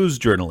a news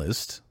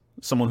journalist,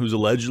 someone who's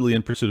allegedly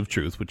in pursuit of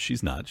truth, which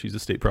she's not, she's a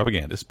state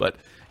propagandist, but,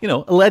 you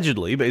know,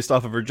 allegedly, based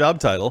off of her job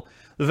title,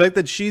 the fact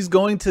that she's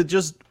going to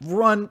just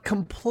run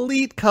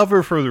complete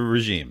cover for the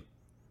regime.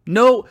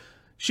 No,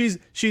 she's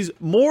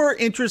more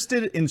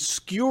interested in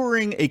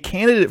skewering a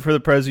candidate for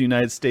the president of the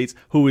United States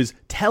who is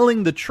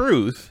telling the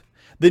truth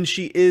than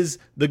she is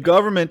the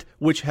government,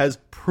 which has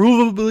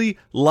provably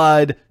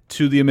lied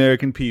to the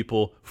American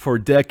people for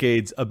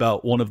decades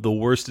about one of the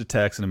worst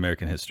attacks in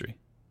American history.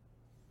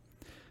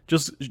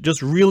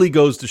 Just really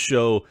goes to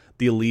show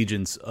the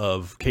allegiance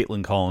of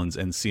Caitlin Collins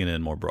and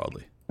CNN more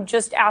broadly.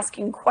 just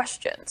asking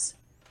questions.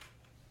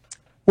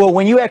 Well,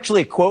 when you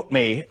actually quote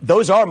me,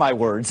 those are my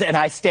words, and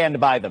I stand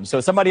by them. So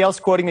somebody else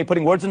quoting me,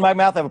 putting words in my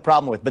mouth, I have a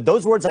problem with. But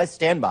those words I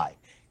stand by.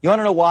 You want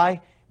to know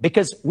why?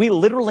 Because we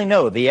literally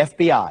know the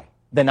FBI,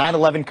 the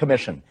 9/11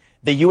 Commission,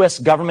 the U.S.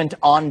 government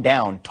on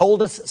down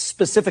told us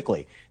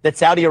specifically that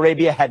Saudi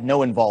Arabia had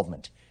no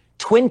involvement.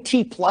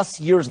 20 plus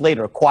years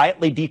later,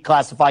 quietly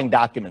declassifying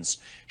documents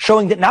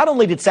showing that not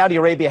only did Saudi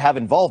Arabia have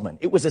involvement,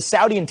 it was a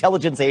Saudi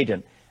intelligence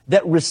agent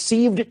that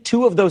received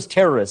two of those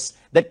terrorists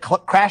that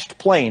crashed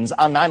planes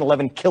on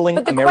 9/11, killing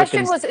Americans. But the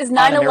question was, is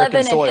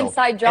 9/11 an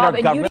inside job?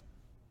 And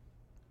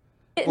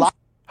you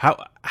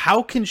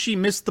how can she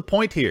miss the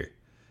point here?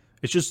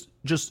 It's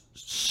just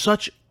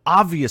such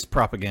obvious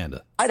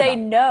propaganda. Say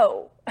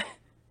no.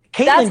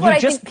 Caitlin, that's what I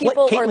think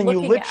people are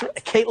looking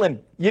at. Caitlin,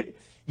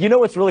 you know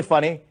what's really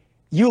funny?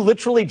 You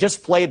literally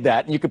just played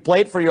that, and you could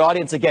play it for your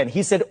audience again.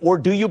 He said, or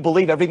do you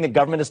believe everything the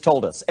government has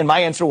told us? And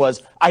my answer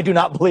was, I do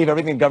not believe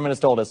everything the government has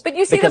told us, but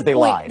you see because they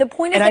lied. The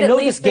point is and that I know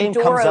it leaves this game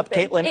the door comes up,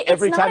 open. Caitlin,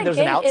 every time there's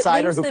an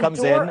outsider who comes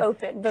in. It leaves the door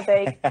open,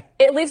 Vivek.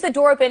 It leaves the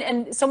door open,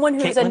 and someone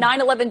who's Caitlin, a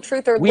 9/11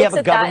 truther we looks have a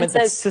at that and government that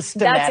says, that's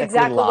systematically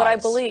exactly what I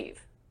lies. believe.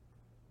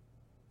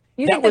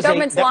 You think the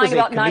government's lying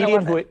about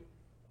 9/11?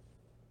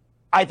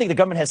 I think the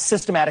government has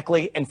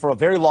systematically and for a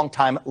very long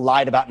time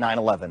lied about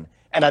 9/11.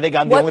 And I think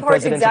I'm the only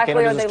presidential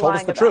candidate who's told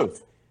us the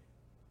truth.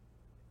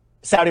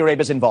 Saudi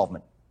Arabia's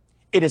involvement.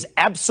 It is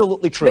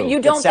absolutely true. But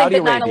you don't think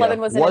that 9/11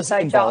 was an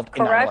inside job,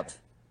 correct?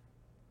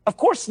 Of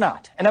course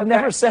not. And I've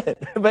never said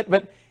it.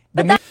 But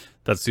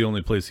that's the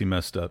only place he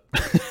messed up.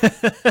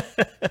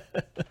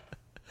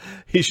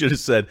 He should have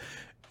said,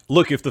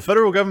 look, if the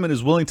federal government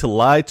is willing to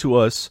lie to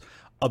us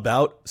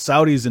about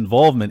Saudi's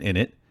involvement in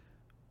it,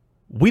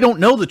 we don't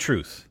know the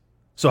truth.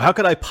 So how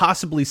could I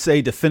possibly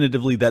say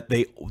definitively that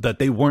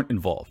they weren't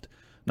involved?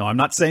 Now, I'm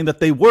not saying that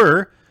they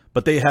were,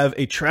 but they have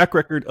a track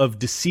record of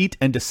deceit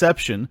and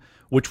deception,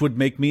 which would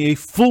make me a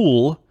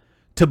fool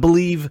to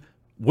believe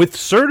with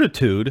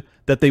certitude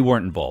that they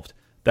weren't involved.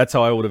 That's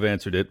how I would have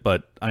answered it,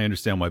 but I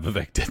understand why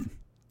Vivek didn't.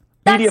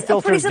 Media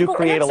filters do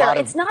create a lot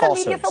of It's not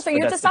falsehoods, a media filter. but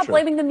You have to that's the stop truth.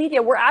 blaming the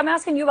media. I'm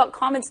asking you about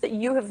comments that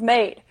you have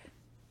made.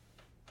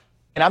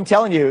 And I'm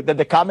telling you that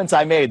the comments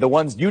I made, the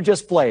ones you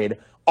just played,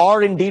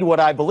 are indeed what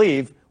I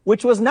believe,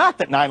 which was not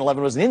that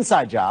 9/11 was an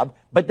inside job,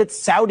 but that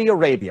Saudi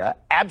Arabia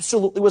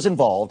absolutely was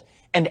involved,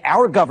 and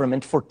our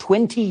government for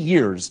 20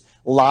 years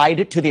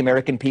lied to the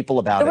American people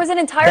about it. There was an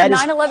entire That is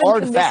 9/11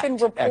 hard Commission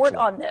fact, report actually.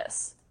 on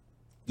this.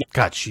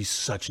 God, she's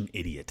such an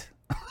idiot.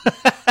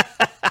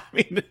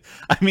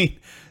 I mean,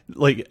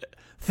 like,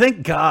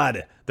 thank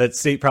God that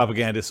state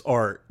propagandists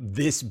are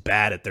this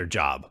bad at their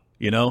job.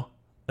 You know,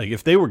 like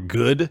if they were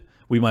good,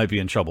 we might be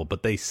in trouble,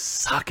 but they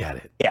suck at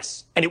it.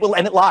 Yes, and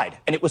it lied,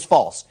 and it was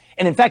false.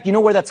 And in fact, you know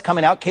where that's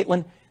coming out,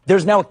 Caitlin?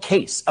 There's now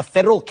a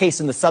federal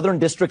case in the Southern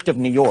District of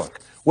New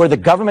York, where the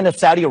government of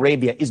Saudi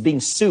Arabia is being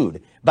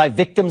sued by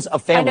victims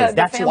of families.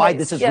 That's why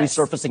this is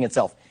resurfacing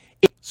itself.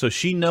 So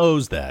she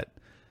knows that.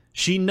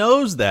 She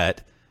knows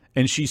that,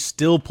 and she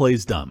still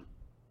plays dumb.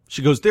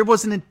 She goes, there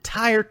was an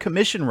entire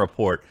commission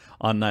report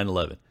on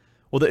 9/11.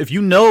 Well, if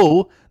you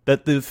know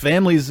that the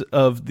families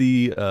of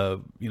the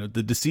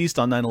the deceased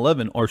on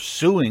 9/11 are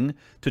suing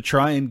to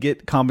try and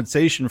get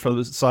compensation from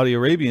the Saudi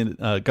Arabian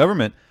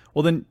government,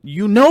 well, then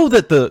you know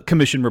that the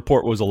commission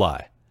report was a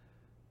lie.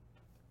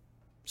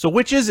 So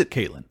which is it,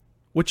 Caitlin?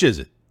 Which is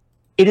it?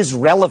 It is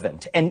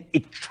relevant, and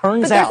it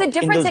turns out But there's a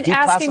difference in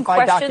asking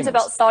questions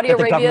about Saudi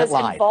Arabia's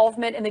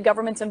involvement and the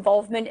government's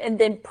involvement, and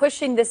then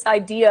pushing this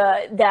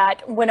idea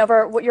that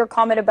what your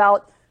comment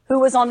about who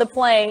was on the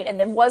plane and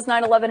then was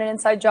 9/11 an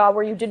inside job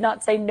where you did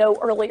not say no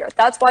earlier.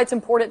 That's why it's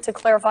important to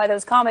clarify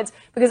those comments,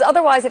 because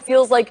otherwise it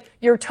feels like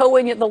you're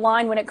towing the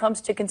line when it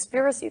comes to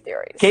conspiracy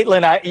theories.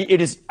 Caitlin,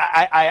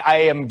 I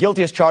am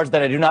guilty as charged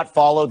that I do not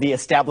follow the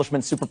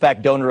establishment super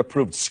PAC donor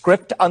approved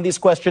script on these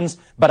questions,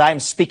 but I am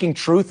speaking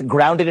truth,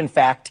 grounded in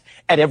fact,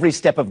 at every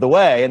step of the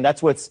way. And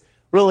that's what's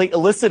really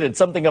elicited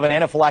something of an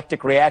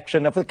anaphylactic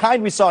reaction of the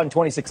kind we saw in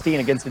 2016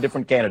 against a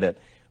different candidate.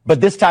 But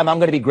this time I'm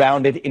going to be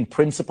grounded in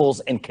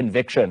principles and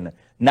conviction,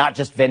 not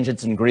just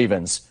vengeance and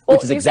grievance,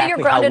 which is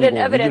exactly how we will reunite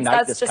this country. Well, you say you're grounded in evidence.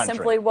 That's just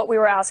simply what we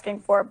were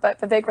asking for.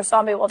 But Vivek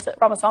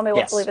Ramaswamy,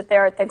 we'll leave it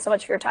there. Thanks so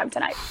much for your time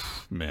tonight.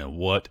 Man,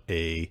 what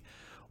a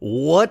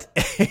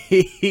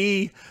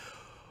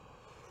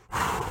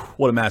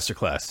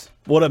masterclass.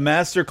 What a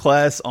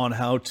masterclass on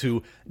how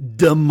to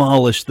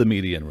demolish the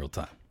media in real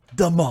time.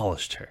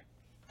 Demolished her.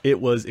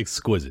 It was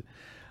exquisite.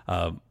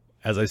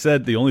 As I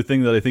said, the only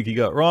thing that I think he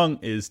got wrong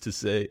is to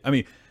say,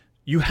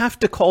 you have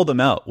to call them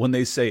out when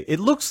they say, it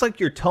looks like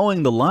you're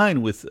towing the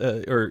line with,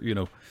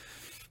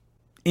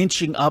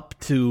 inching up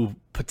to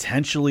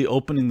potentially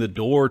opening the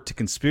door to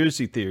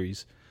conspiracy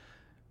theories.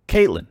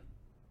 Caitlin,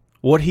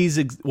 what he's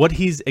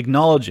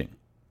acknowledging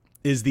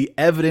is the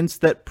evidence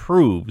that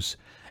proves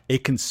a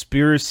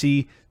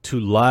conspiracy to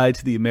lie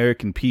to the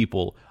American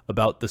people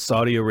about the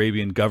Saudi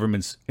Arabian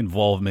government's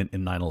involvement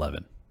in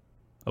 9/11.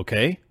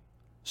 Okay?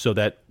 So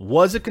that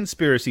was a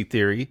conspiracy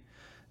theory.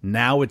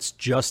 Now it's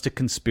just a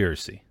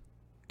conspiracy.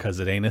 Because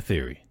it ain't a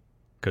theory.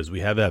 Because we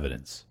have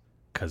evidence.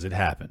 Because it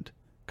happened.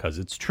 Because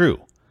it's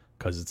true.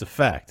 Because it's a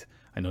fact.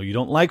 I know you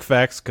don't like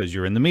facts because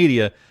you're in the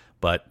media,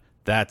 but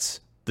that's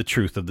the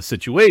truth of the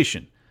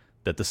situation.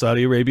 That the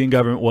Saudi Arabian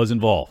government was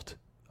involved.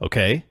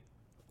 Okay?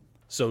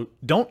 So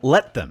don't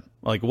let them.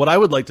 Like, what I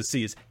would like to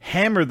see is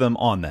hammer them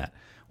on that.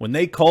 When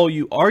they call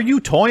you, are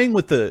you toying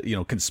with the,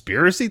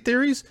 conspiracy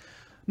theories?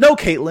 No,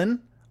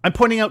 Caitlin. I'm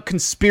pointing out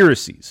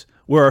conspiracies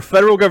where our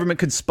federal government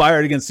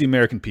conspired against the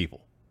American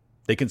people.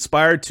 They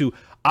conspired to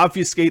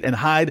obfuscate and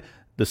hide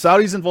the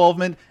Saudis'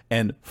 involvement,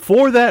 and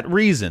for that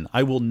reason,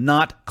 I will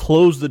not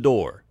close the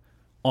door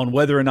on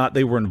whether or not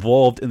they were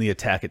involved in the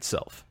attack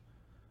itself.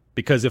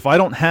 Because if I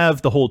don't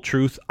have the whole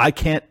truth, I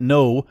can't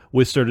know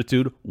with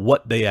certitude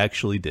what they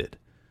actually did.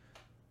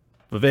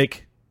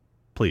 Vivek,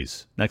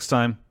 please, next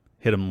time,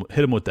 hit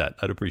him with that.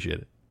 I'd appreciate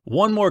it.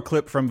 One more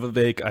clip from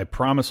Vivek. I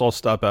promise I'll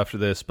stop after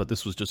this, but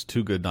this was just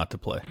too good not to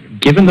play.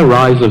 Given the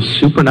rise of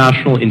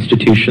supranational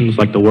institutions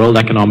like the World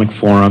Economic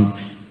Forum,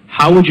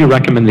 how would you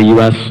recommend the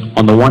U.S.,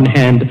 on the one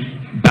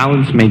hand,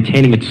 balance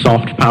maintaining its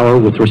soft power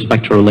with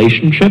respect to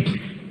relationships,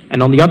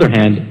 and on the other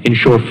hand,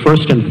 ensure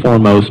first and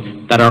foremost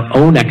that our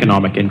own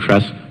economic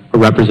interests are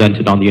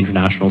represented on the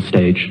international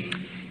stage?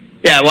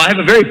 Yeah, well, I have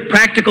a very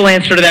practical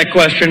answer to that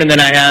question, and then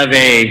I have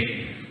a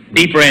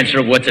deeper answer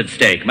of what's at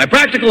stake. My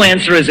practical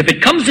answer is if it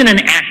comes in an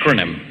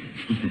acronym,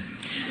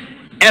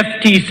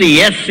 FTC,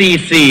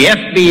 SEC,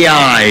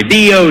 FBI,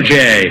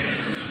 DOJ,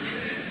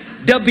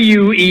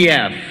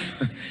 WEF,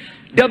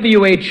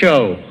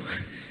 WHO,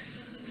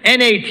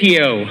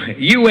 NATO,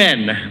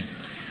 UN,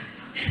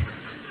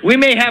 we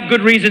may have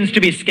good reasons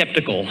to be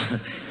skeptical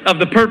of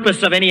the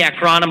purpose of any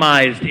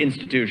acronymized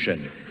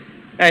institution.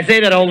 I say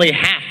that only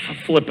half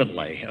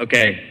flippantly,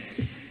 okay?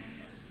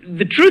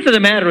 The truth of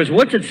the matter is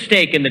what's at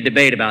stake in the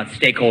debate about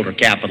stakeholder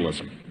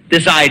capitalism.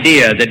 This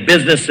idea that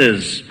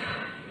businesses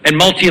and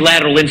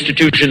multilateral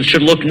institutions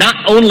should look not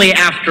only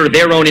after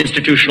their own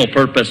institutional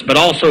purpose, but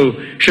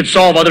also should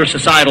solve other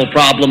societal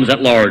problems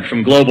at large,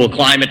 from global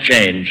climate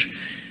change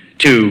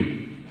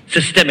to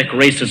systemic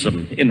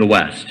racism in the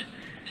West.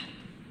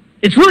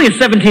 It's really a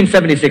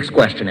 1776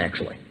 question,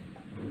 actually.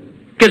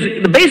 Because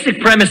the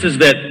basic premise is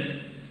that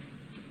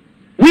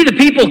we the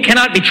people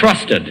cannot be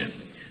trusted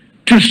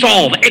to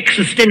solve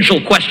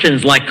existential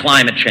questions like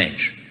climate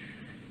change.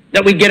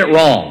 That we get it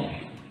wrong.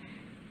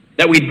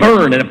 That we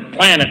burn in a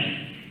planet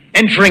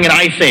entering an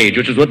ice age,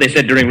 which is what they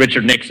said during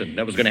Richard Nixon.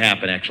 That was going to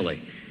happen,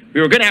 actually. We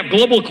were going to have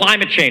global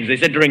climate change, they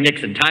said during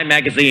Nixon. Time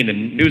magazine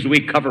and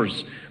Newsweek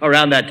covers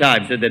around that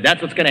time said that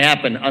that's what's going to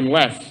happen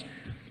unless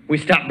we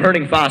stop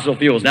burning fossil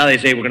fuels. Now they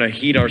say we're going to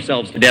heat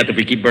ourselves to death if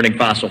we keep burning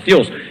fossil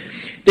fuels.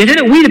 They said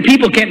that we the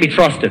people can't be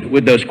trusted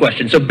with those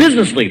questions. So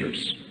business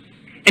leaders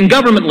and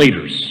government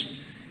leaders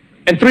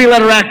and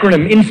three-letter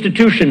acronym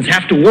institutions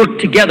have to work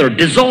together,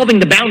 dissolving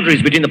the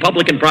boundaries between the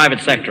public and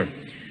private sector,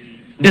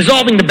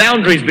 dissolving the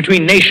boundaries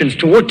between nations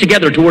to work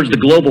together towards the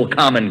global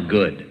common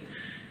good.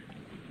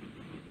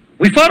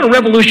 We fought a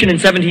revolution in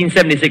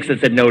 1776 that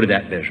said no to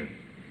that vision.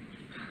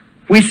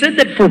 We said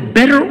that for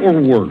better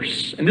or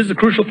worse, and this is a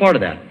crucial part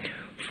of that,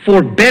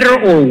 for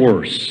better or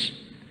worse,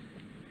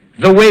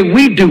 the way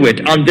we do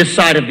it on this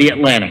side of the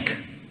Atlantic,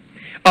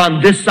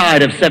 on this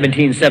side of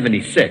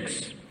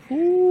 1776,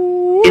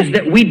 is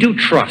that we do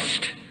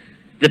trust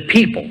the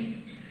people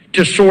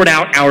to sort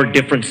out our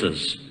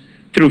differences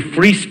through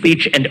free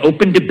speech and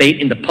open debate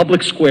in the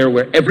public square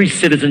where every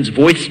citizen's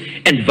voice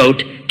and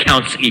vote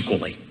counts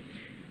equally.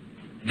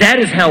 That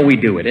is how we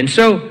do it. And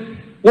so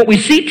what we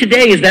see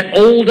today is that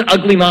old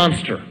ugly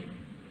monster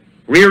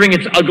rearing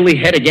its ugly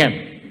head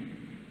again.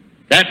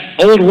 That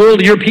old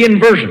world European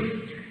version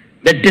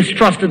that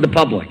distrusted the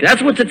public.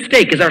 That's what's at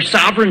stake, is our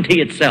sovereignty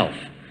itself.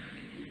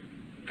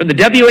 From the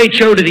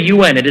WHO to the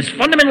UN, it is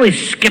fundamentally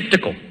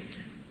skeptical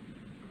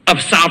of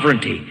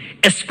sovereignty,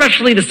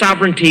 especially the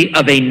sovereignty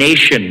of a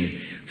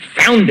nation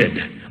founded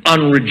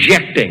on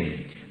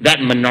rejecting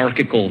that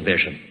monarchical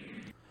vision.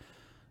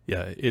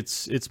 Yeah,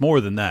 it's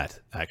more than that,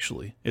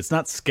 actually. It's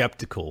not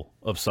skeptical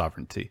of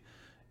sovereignty.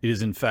 It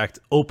is, in fact,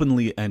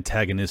 openly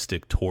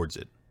antagonistic towards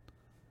it.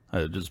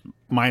 Just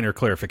minor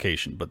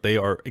clarification, but they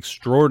are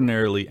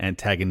extraordinarily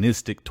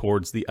antagonistic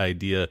towards the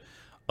idea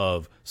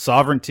of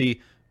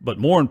sovereignty, but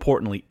more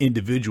importantly,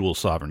 individual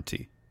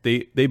sovereignty.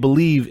 They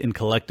believe in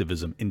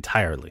collectivism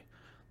entirely.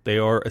 They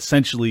are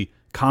essentially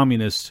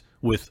communists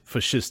with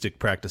fascistic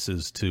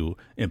practices to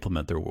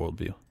implement their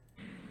worldview.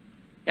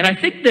 And I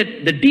think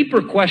that the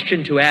deeper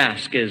question to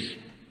ask is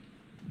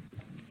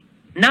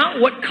not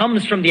what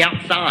comes from the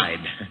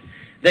outside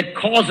that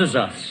causes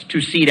us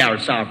to cede our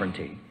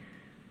sovereignty,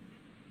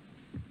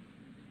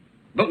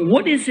 but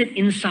what is it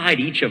inside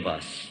each of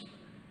us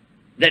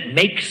that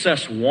makes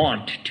us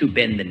want to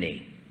bend the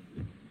knee?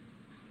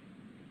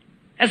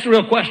 That's the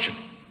real question.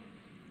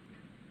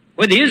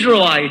 When the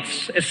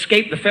Israelites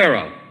escaped the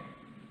Pharaoh,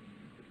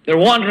 they're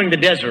wandering the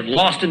desert,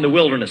 lost in the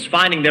wilderness,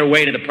 finding their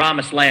way to the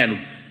promised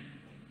land,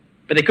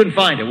 but they couldn't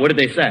find it. What did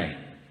they say?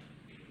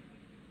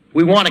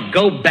 We want to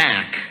go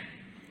back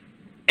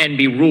and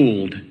be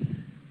ruled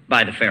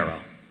by the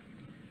Pharaoh.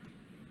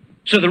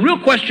 So the real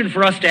question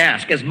for us to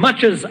ask, as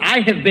much as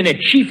I have been a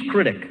chief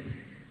critic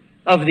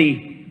of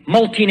the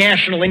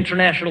multinational,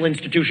 international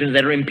institutions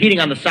that are impeding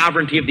on the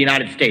sovereignty of the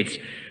United States,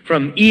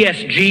 from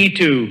ESG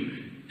to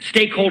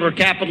stakeholder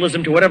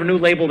capitalism to whatever new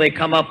label they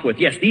come up with.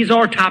 Yes, these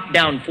are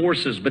top-down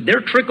forces, but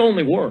their trick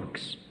only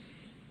works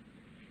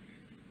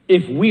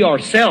if we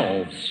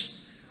ourselves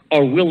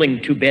are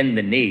willing to bend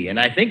the knee. And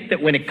I think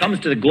that when it comes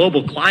to the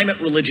global climate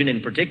religion in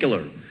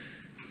particular,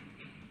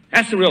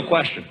 that's the real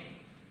question.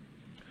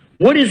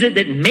 What is it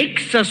that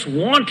makes us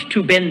want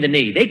to bend the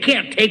knee? They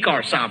can't take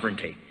our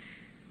sovereignty.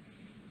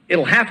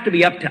 It'll have to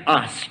be up to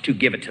us to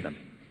give it to them.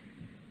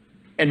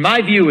 And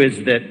my view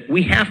is that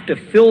we have to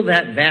fill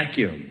that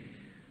vacuum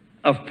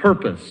of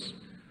purpose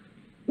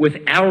with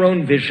our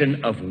own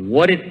vision of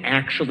what it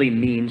actually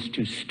means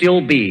to still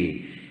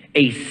be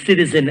a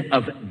citizen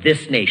of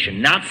this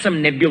nation, not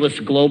some nebulous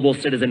global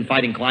citizen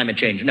fighting climate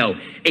change. No,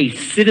 a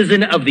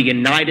citizen of the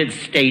United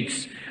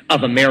States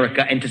of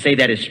America. And to say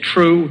that is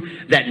true,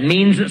 that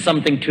means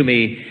something to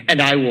me,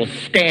 and I will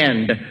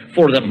stand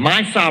for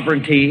my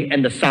sovereignty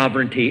and the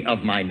sovereignty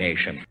of my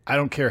nation. I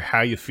don't care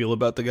how you feel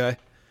about the guy,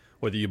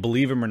 whether you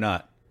believe him or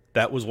not.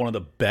 That was one of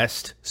the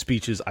best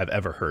speeches I've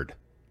ever heard.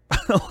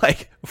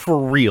 Like, for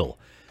real.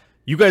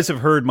 You guys have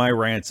heard my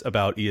rants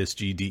about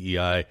ESG,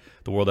 DEI,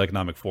 the World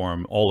Economic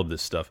Forum, all of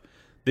this stuff.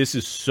 This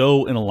is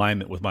so in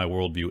alignment with my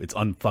worldview. It's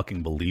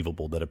unfucking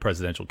believable that a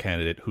presidential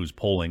candidate who's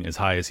polling as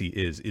high as he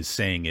is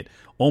saying it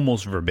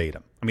almost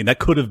verbatim. I mean, that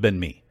could have been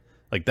me.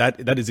 Like,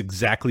 that is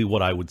exactly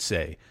what I would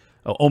say.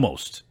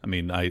 Almost. I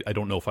mean, I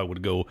don't know if I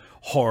would go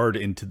hard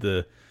into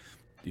the,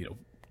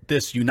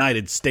 this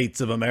United States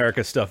of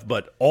America stuff,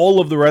 but all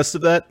of the rest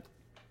of that,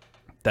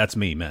 that's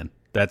me, man.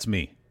 That's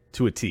me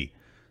to a T.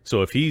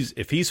 So if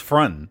he's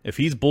fronting, if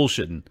he's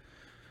bullshitting,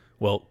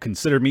 well,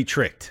 consider me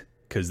tricked,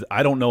 because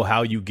I don't know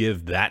how you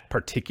give that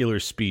particular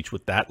speech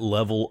with that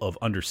level of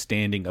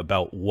understanding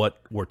about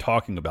what we're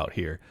talking about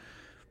here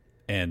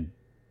and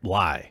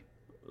lie.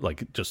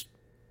 Like, just,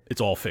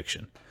 it's all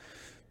fiction.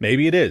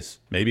 Maybe it is.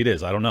 Maybe it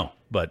is. I don't know.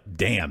 But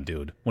damn,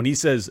 dude. When he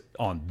says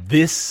on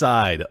this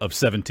side of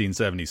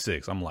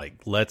 1776, I'm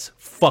like, let's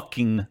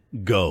fucking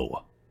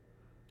go.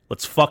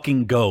 Let's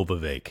fucking go,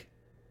 Vivek.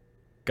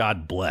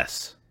 God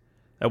bless.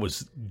 That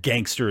was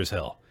gangster as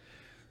hell.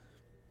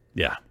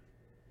 Yeah.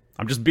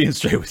 I'm just being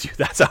straight with you.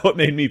 That's how it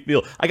made me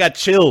feel. I got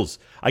chills.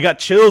 I got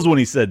chills when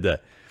he said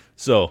that.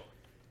 So,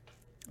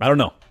 I don't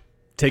know.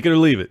 Take it or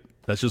leave it.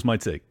 That's just my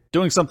take.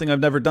 Doing something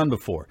I've never done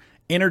before.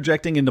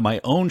 Interjecting into my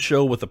own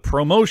show with a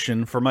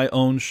promotion for my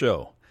own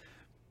show.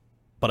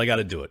 But I got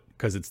to do it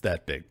because it's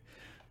that big.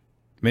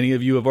 Many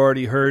of you have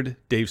already heard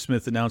Dave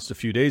Smith announced a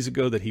few days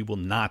ago that he will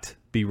not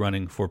be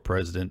running for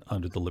president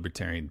under the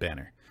Libertarian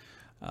banner.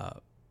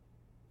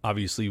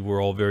 Obviously,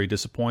 we're all very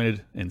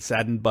disappointed and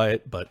saddened by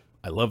it, but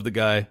I love the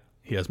guy.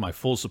 He has my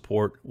full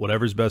support.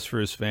 Whatever's best for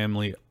his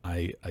family,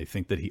 I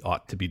think that he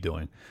ought to be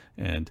doing.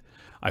 And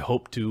I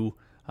hope to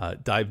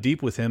dive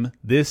deep with him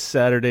this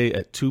Saturday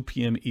at 2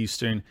 p.m.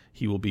 Eastern.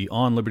 He will be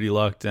on Liberty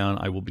Lockdown.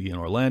 I will be in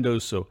Orlando,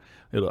 so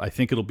I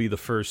think it'll be the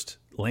first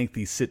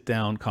lengthy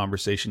sit-down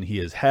conversation he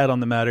has had on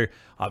the matter.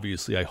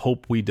 Obviously, I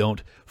hope we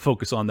don't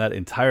focus on that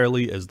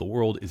entirely, as the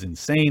world is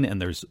insane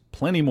and there's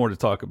plenty more to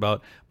talk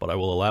about, but I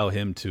will allow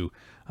him to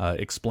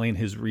explain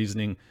his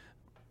reasoning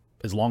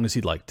as long as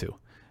he'd like to.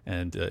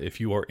 And if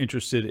you are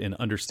interested in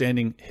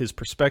understanding his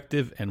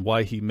perspective and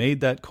why he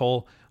made that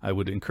call, I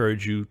would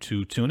encourage you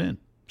to tune in.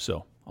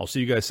 So I'll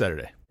see you guys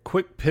Saturday.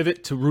 Quick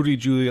pivot to Rudy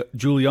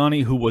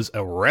Giuliani, who was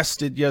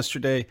arrested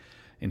yesterday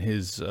in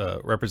his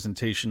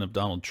representation of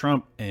Donald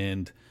Trump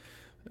and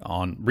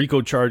on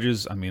RICO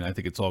charges. I mean, I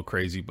think it's all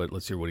crazy, but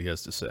let's hear what he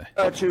has to say.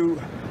 To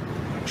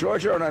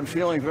Georgia, and I'm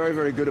feeling very,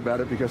 very good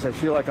about it because I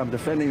feel like I'm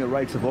defending the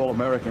rights of all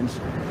Americans,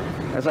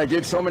 as I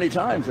did so many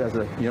times as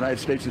a United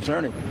States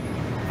attorney.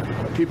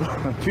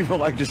 People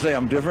like to say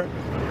I'm different.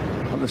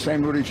 I'm the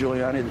same Rudy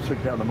Giuliani that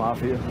took down the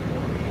mafia,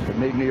 that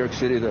made New York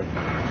City the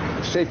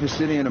safest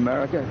city in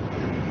America,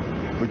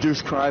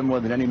 reduced crime more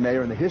than any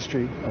mayor in the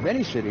history of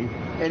any city,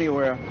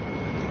 anywhere.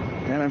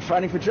 And I'm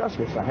fighting for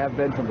justice. I have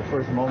been from the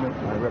first moment.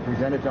 I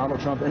represented Donald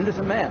Trump, an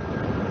innocent man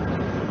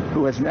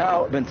who has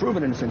now been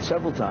proven innocent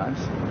several times.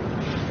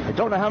 I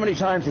don't know how many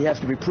times he has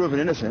to be proven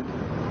innocent,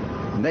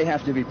 and they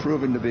have to be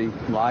proven to be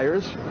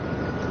liars,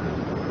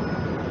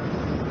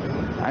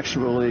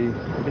 actually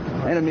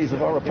enemies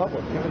of our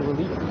republic,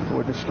 who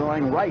are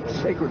destroying rights,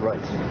 sacred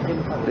rights.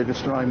 They're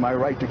destroying my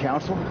right to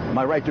counsel,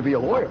 my right to be a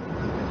lawyer.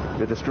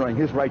 They're destroying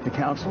his right to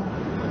counsel.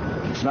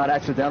 It's not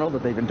accidental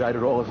that they've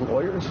indicted all his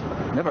lawyers.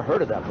 Never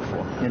heard of that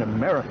before. In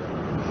America,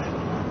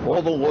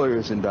 all the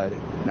lawyers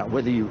indicted. Now,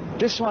 whether you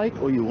dislike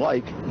or you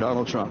like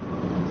Donald Trump,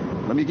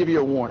 let me give you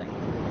a warning.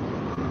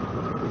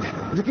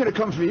 It's going to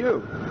come for you.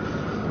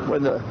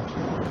 When the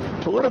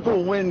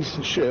political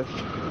winds shift,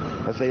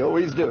 as they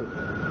always do,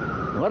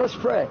 let us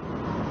pray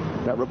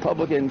that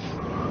Republicans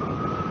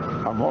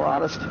are more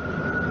honest,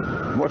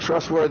 more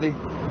trustworthy,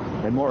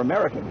 and more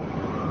American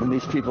than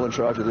these people in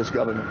charge of this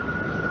government.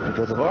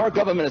 Because if our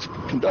government is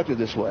conducted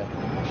this way,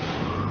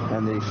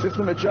 and the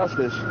system of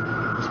justice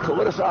is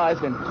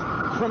politicized and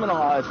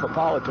criminalized for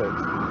politics,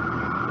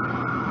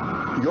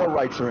 your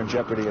rights are in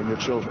jeopardy and your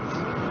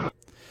children's.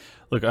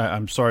 Look,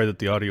 I'm sorry that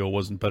the audio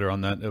wasn't better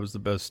on that. It was the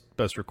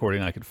best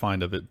recording I could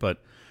find of it,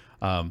 but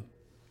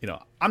you know,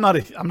 I'm not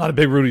a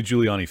big Rudy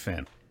Giuliani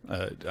fan.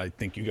 I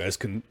think you guys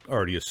can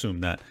already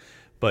assume that,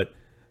 but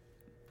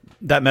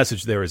that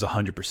message there is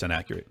 100%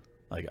 accurate.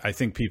 Like, I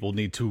think people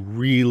need to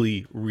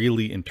really,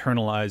 really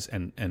internalize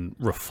and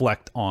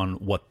reflect on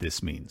what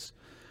this means.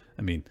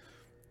 I mean,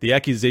 the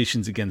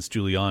accusations against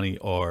Giuliani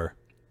are,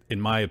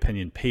 in my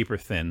opinion, paper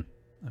thin.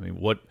 I mean,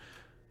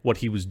 what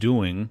he was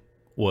doing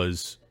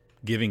was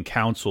giving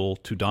counsel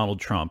to Donald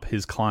Trump,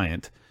 his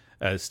client,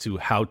 as to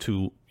how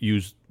to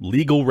use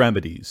legal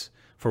remedies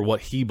for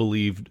what he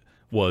believed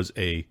was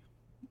a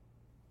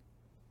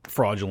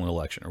fraudulent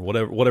election, or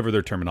whatever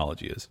their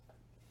terminology is.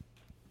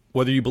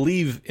 Whether you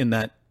believe in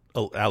that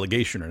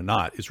allegation or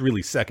not is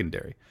really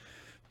secondary.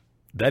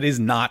 That is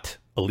not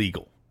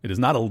illegal. It is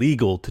not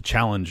illegal to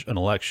challenge an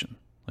election.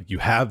 Like, you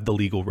have the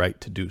legal right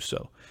to do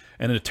so.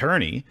 And an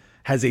attorney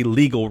has a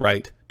legal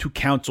right to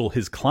counsel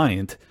his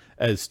client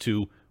as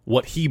to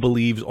what he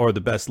believes are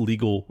the best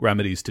legal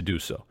remedies to do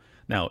so.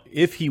 Now,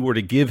 if he were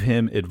to give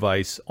him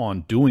advice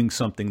on doing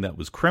something that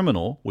was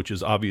criminal, which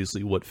is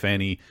obviously what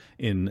Fannie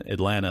in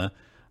Atlanta,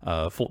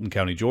 Fulton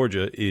County,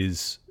 Georgia,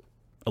 is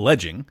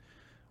alleging,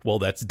 well,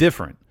 that's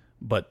different.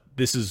 But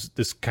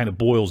this kind of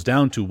boils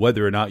down to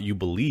whether or not you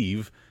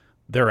believe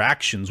their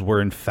actions were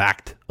in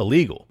fact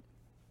illegal.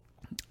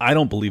 I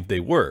don't believe they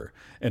were.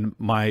 And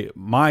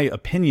my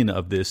opinion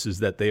of this is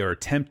that they are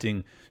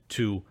attempting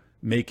to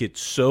make it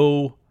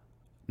so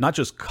not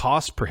just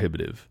cost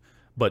prohibitive,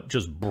 but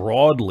just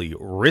broadly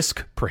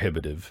risk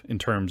prohibitive in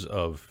terms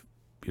of,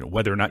 you know,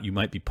 whether or not you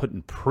might be put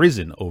in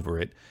prison over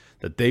it,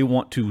 that they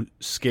want to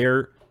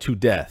scare to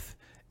death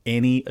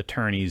any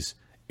attorneys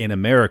in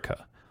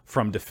America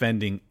from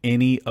defending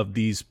any of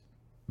these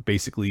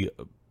basically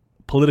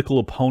political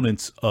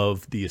opponents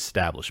of the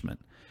establishment.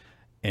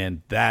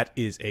 And that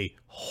is a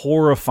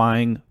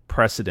horrifying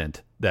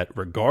precedent that,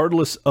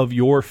 regardless of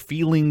your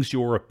feelings,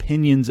 your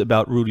opinions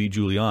about Rudy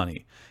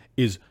Giuliani,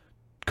 is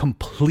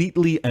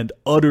completely and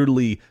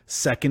utterly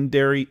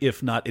secondary,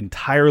 if not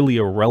entirely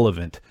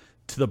irrelevant,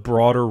 to the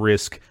broader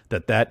risk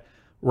that that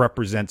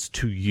represents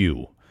to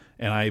you.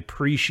 And I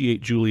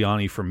appreciate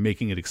Giuliani for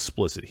making it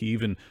explicit. He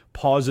even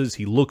pauses,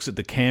 he looks at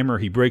the camera,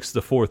 he breaks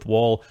the fourth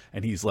wall,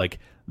 and he's like,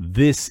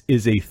 this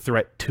is a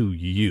threat to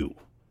you.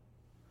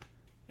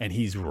 And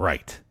he's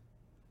right.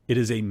 It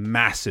is a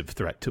massive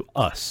threat to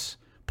us,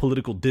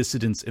 political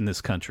dissidents in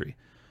this country.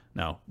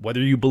 Now,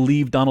 whether you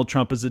believe Donald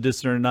Trump is a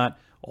dissident or not,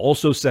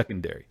 also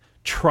secondary.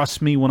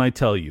 Trust me when I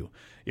tell you,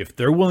 if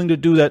they're willing to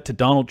do that to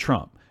Donald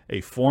Trump,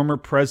 a former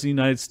president of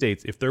the United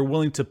States, if they're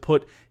willing to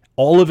put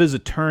all of his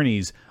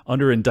attorneys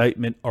under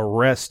indictment,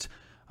 arrest,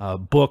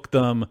 book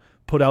them,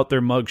 put out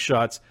their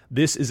mugshots,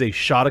 this is a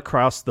shot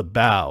across the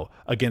bow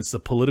against the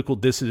political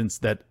dissidents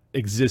that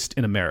exist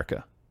in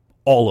America.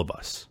 All of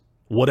us,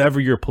 whatever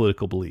your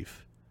political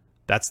belief.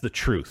 That's the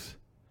truth.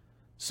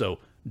 So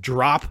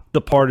drop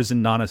the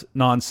partisan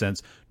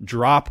nonsense.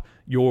 Drop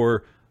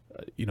your,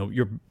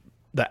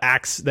 the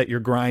axe that you're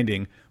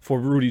grinding for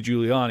Rudy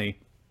Giuliani,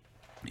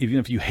 even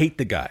if you hate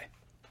the guy.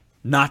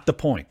 Not the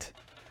point.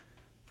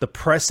 The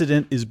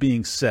precedent is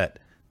being set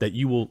that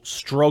you will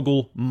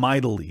struggle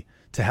mightily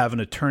to have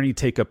an attorney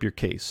take up your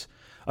case.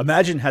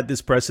 Imagine had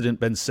this precedent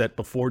been set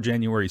before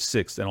January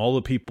 6th and all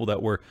the people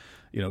that were,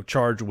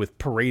 charged with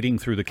parading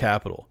through the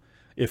Capitol.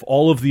 If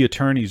all of the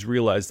attorneys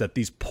realized that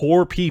these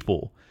poor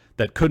people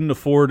that couldn't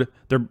afford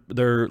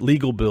their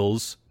legal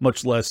bills,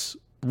 much less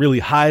really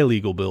high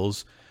legal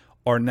bills,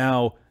 are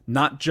now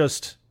not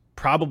just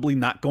probably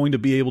not going to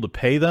be able to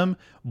pay them,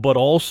 but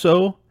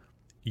also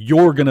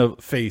you're going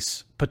to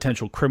face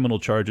potential criminal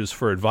charges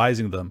for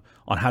advising them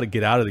on how to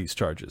get out of these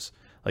charges.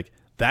 Like,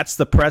 that's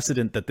the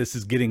precedent that this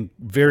is getting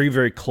very,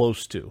 very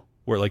close to,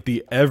 where like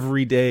the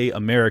everyday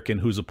American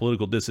who's a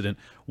political dissident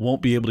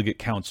won't be able to get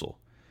counsel.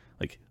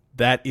 Like,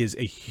 that is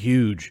a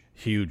huge,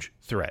 huge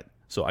threat.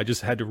 So I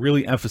just had to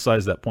really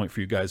emphasize that point for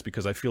you guys,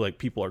 because I feel like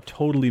people are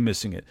totally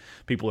missing it.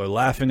 People are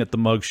laughing at the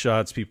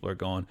mugshots. People are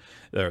going,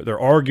 they're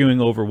arguing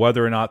over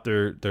whether or not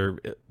they're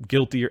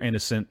guilty or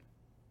innocent.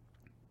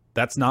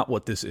 That's not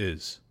what this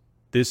is.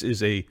 This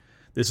is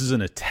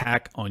an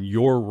attack on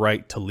your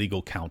right to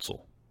legal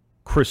counsel.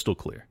 Crystal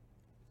clear.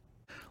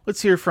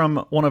 Let's hear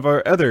from one of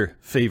our other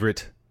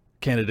favorite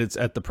candidates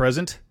at the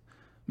present,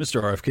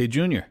 Mr. RFK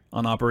Jr.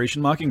 on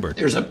Operation Mockingbird.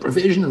 There's a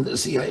provision of the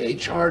CIA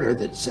charter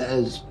that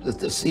says that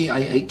the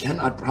CIA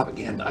cannot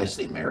propagandize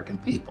the American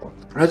people.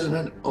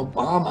 President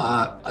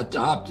Obama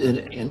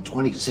adopted in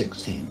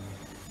 2016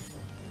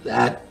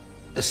 that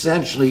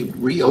essentially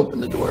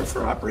reopened the door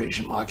for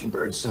Operation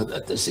Mockingbird so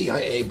that the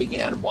CIA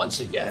began once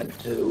again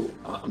to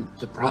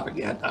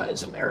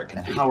propagandize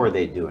American people. How are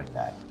they doing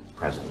that,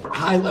 President?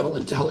 High-level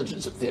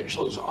intelligence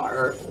officials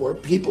or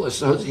people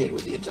associated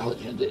with the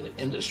intelligence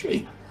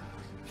industry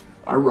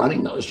are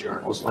running those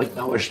journals, like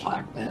Noah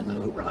Schlachman,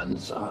 who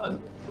runs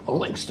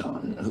Rolling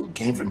Stone, who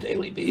came from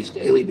Daily Beast.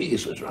 Daily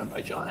Beast was run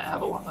by John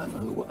Avalon,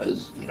 who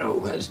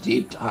has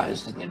deep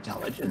ties to the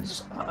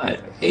intelligence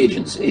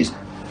agencies.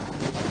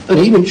 But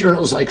even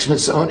journals like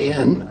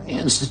Smithsonian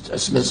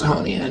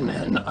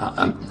and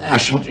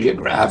National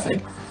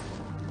Geographic,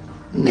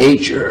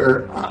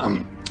 Nature,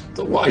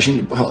 the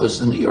Washington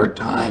Post, and the New York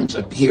Times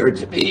appear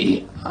to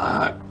be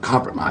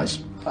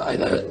compromised by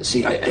the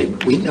CIA.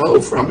 We know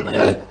from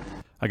the...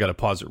 I got to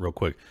pause it real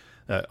quick.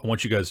 I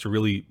want you guys to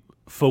really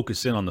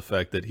focus in on the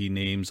fact that he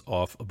names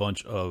off a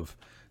bunch of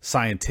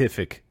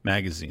scientific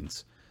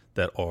magazines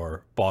that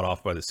are bought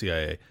off by the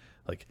CIA.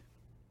 Like,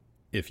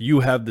 if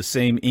you have the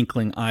same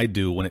inkling I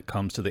do when it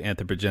comes to the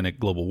anthropogenic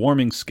global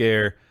warming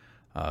scare,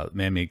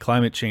 man-made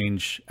climate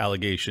change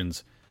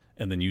allegations,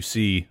 and then you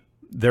see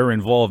their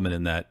involvement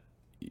in that,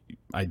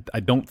 I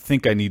don't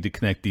think I need to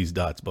connect these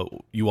dots, but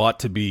you ought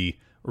to be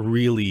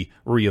really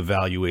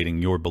reevaluating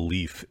your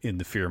belief in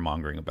the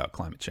fear-mongering about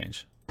climate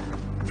change.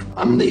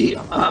 The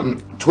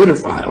Twitter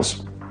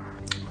files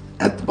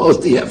at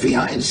both the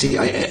FBI and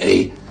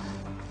CIA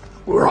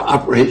were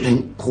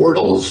operating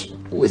portals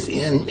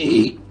within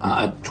the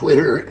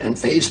Twitter and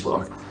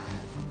Facebook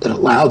that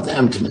allowed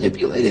them to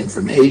manipulate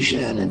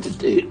information and to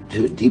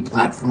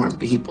deplatform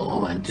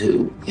people and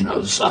to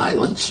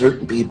silence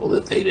certain people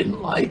that they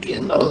didn't like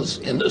in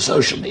the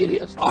social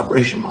media.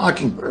 Operation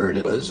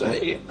Mockingbird was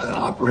an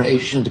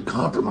operation to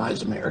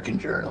compromise American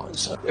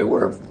journalists. There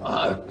were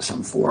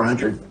some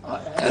 400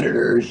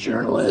 editors,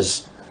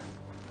 journalists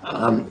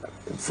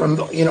from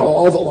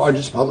all the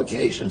largest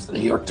publications. The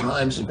New York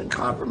Times had been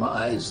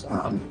compromised.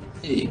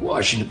 The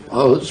Washington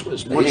Post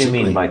was basically... What do you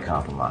mean by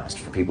compromised?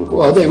 For people who...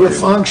 Well, they were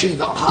functioning,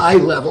 the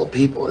high-level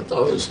people at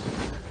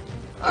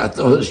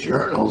those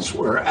journals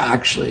were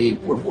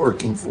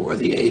working for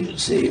the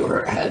agency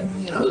or had,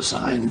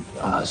 signed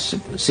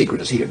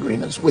secrecy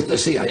agreements with the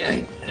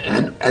CIA.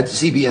 And at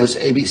CBS,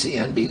 ABC,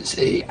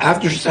 NBC,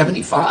 after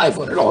 '75,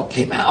 when it all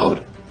came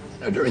out,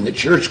 during the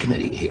Church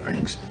Committee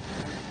hearings,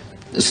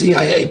 The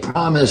CIA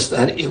promised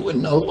that it would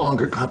no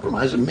longer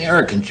compromise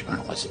American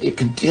journalists. It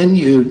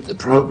continued the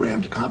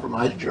program to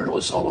compromise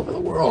journalists all over the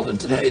world, and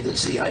today the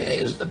CIA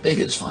is the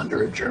biggest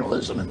funder of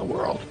journalism in the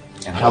world.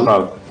 And how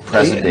about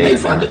present day? They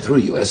fund it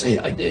through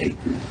USAID.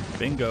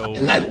 Bingo.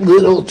 In that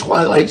little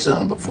twilight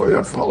zone before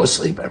you fall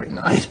asleep every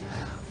night,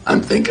 I'm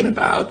thinking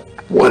about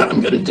what I'm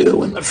going to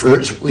do in the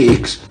first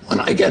weeks when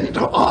I get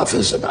into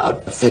office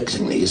about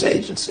fixing these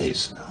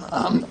agencies,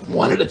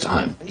 one at a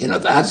time. You know,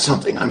 that's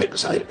something I'm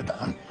excited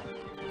about.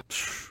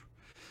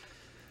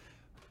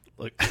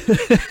 Look,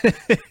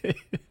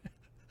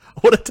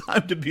 what a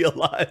time to be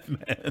alive,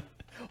 man.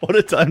 What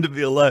a time to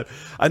be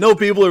alive. I know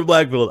people are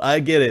blackpilled.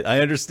 I get it. I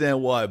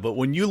understand why. But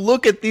when you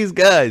look at these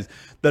guys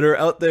that are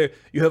out there,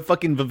 you have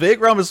fucking Vivek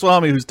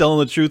Ramaswamy, who's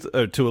telling the truth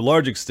to a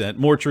large extent,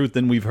 more truth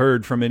than we've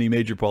heard from any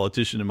major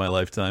politician in my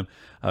lifetime,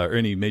 or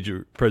any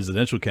major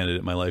presidential candidate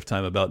in my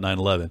lifetime about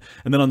 9/11.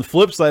 And then on the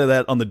flip side of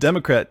that, on the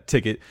Democrat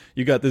ticket,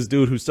 you got this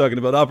dude who's talking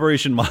about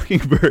Operation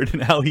Mockingbird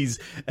and how he's...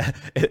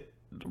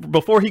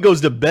 before he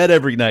goes to bed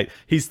every night,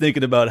 he's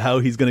thinking about how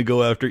he's going to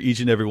go after each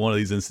and every one of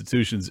these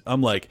institutions.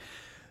 I'm like,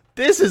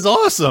 this is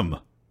awesome.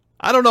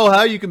 I don't know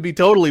how you can be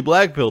totally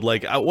blackpilled.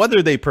 Like,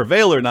 whether they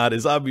prevail or not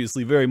is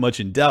obviously very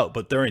much in doubt,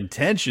 but their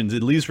intentions,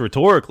 at least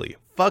rhetorically,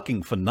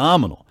 fucking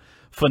phenomenal.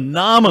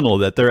 Phenomenal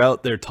that they're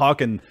out there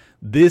talking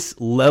this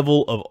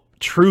level of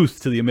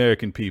truth to the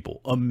American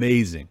people.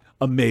 Amazing.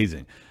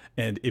 Amazing.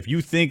 And if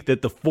you think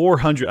that the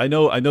 400, I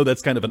know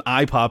that's kind of an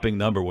eye-popping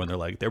number when they're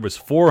like, there was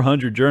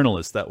 400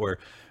 journalists that were,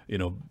 you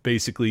know,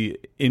 basically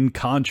in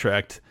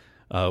contract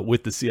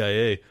with the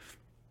CIA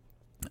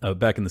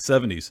back in the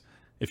 70s.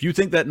 If you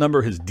think that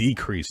number has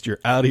decreased, you're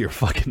out of your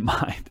fucking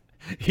mind.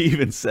 He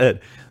even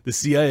said the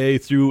CIA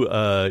through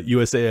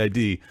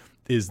USAID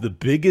is the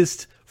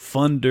biggest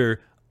funder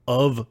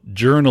of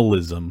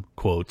journalism,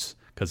 quotes,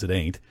 because it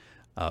ain't,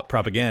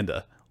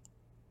 propaganda,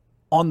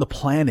 on the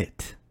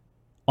planet.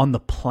 On the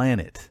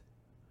planet.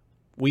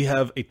 We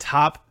have a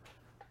top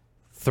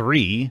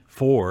 3,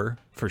 4,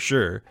 for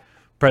sure,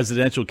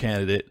 presidential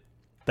candidate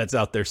that's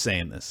out there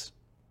saying this.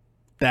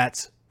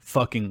 That's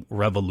fucking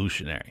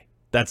revolutionary.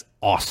 That's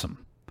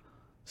awesome.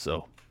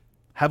 So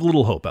have a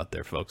little hope out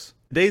there, folks.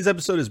 Today's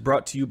episode is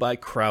brought to you by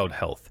Crowd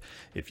Health.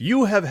 If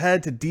you have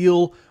had to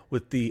deal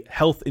with the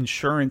health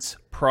insurance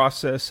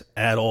process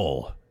at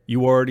all,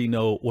 you already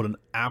know what an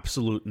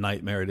absolute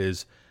nightmare it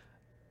is.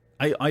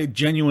 I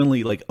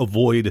genuinely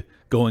avoid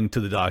going to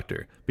the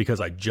doctor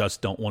because I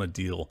just don't want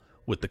to deal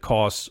with the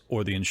costs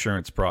or the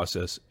insurance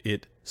process.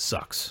 It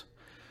sucks.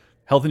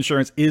 Health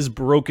insurance is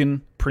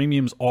broken,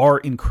 premiums are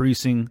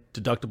increasing,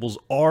 deductibles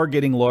are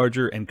getting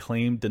larger, and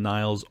claim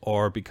denials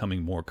are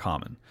becoming more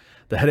common.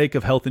 The headache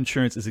of health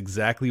insurance is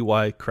exactly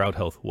why Crowd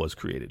Health was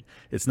created.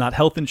 It's not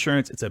health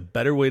insurance, it's a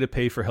better way to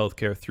pay for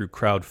healthcare through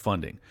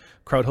crowdfunding.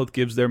 Crowd Health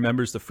gives their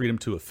members the freedom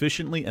to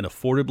efficiently and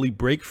affordably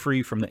break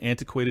free from the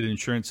antiquated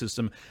insurance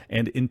system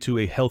and into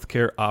a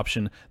healthcare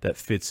option that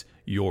fits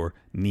your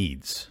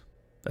needs.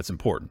 That's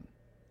important.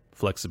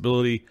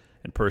 Flexibility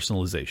and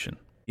personalization.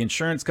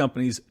 Insurance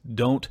companies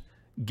don't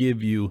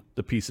give you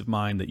the peace of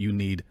mind that you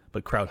need,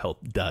 but Crowd Health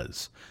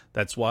does.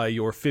 That's why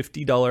your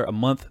 $50 a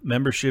month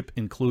membership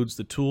includes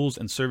the tools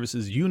and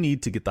services you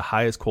need to get the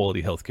highest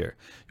quality healthcare.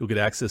 You'll get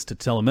access to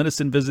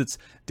telemedicine visits,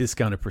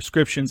 discounted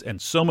prescriptions,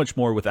 and so much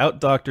more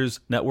without doctors,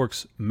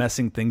 networks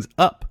messing things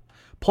up.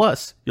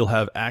 Plus, you'll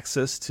have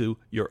access to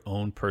your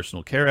own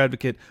personal care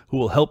advocate who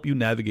will help you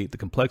navigate the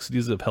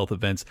complexities of health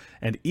events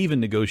and even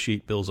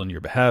negotiate bills on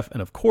your behalf.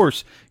 And of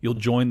course, you'll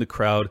join the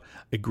crowd,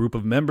 a group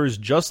of members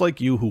just like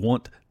you who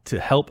want to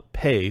help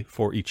pay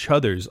for each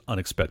other's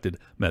unexpected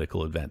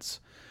medical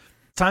events.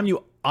 It's time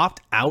you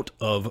opt out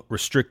of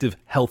restrictive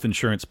health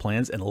insurance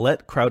plans and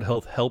let Crowd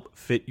Health help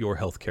fit your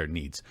healthcare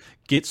needs.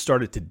 Get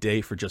started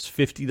today for just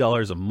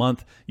 $50 a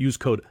month. Use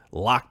code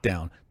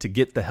LOCKDOWN to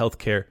get the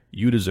healthcare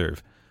you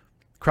deserve.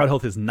 Crowd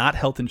Health is not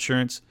health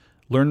insurance.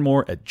 Learn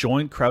more at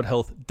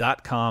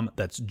joincrowdhealth.com.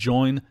 That's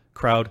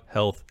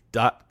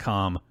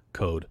joincrowdhealth.com,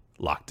 code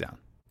LOCKDOWN.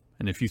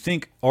 And if you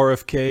think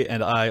RFK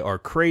and I are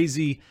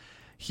crazy,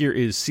 here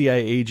is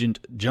CIA agent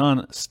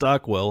John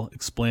Stockwell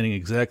explaining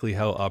exactly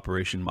how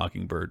Operation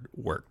Mockingbird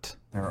worked.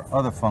 There are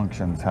other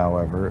functions,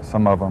 however,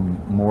 some of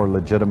them more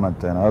legitimate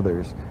than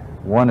others.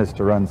 One is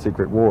to run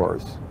secret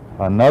wars.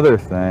 Another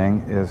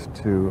thing is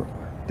to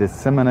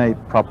disseminate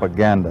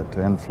propaganda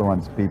to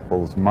influence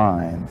people's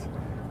minds.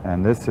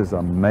 And this is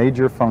a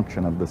major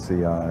function of the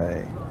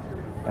CIA.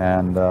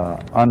 And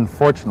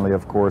unfortunately,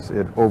 of course,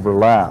 it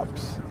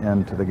overlaps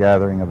into the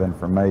gathering of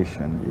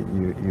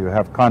information. You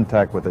have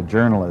contact with a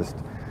journalist,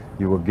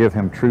 you will give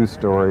him true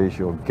stories,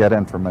 you'll get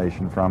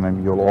information from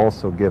him, you'll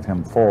also give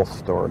him false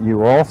stories.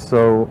 You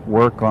also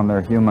work on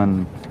their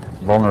human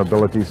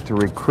vulnerabilities to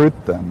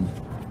recruit them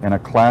in a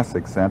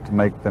classic sense, to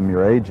make them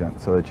your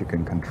agent so that you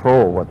can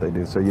control what they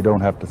do, so you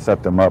don't have to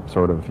set them up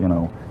sort of,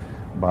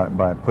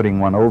 by putting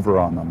one over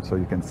on them. So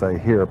you can say,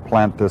 here,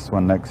 plant this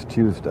one next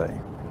Tuesday.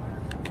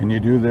 Can you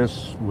do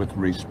this with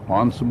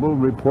responsible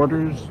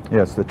reporters?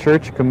 Yes, the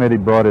Church Committee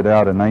brought it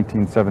out in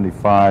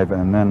 1975,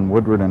 and then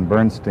Woodward and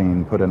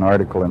Bernstein put an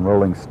article in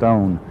Rolling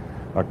Stone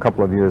a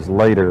couple of years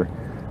later.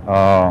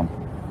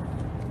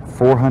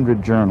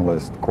 400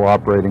 journalists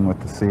cooperating with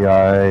the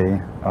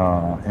CIA,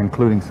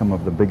 including some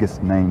of the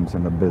biggest names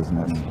in the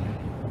business,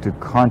 to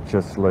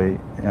consciously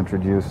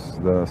introduce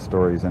the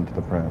stories into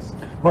the press.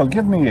 Well,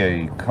 give me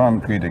a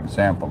concrete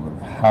example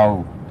of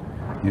how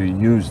you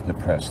use the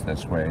press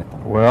this way.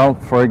 Well,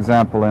 for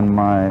example, in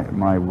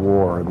my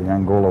war, the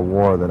Angola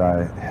War that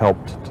I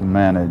helped to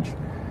manage,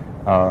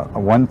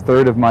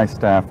 1/3 of my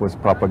staff was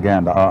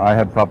propaganda. I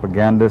had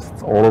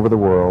propagandists all over the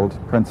world,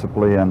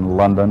 principally in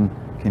London,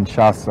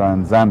 Kinshasa,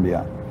 and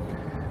Zambia.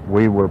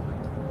 We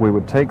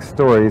would take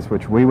stories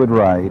which we would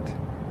write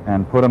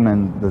and put them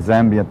in the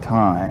Zambia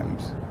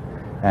Times,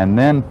 and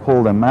then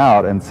pull them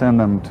out and send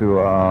them to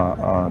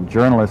a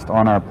journalist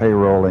on our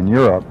payroll in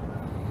Europe.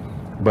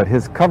 But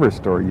his cover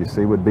story, you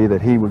see, would be that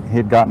he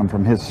had gotten them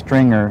from his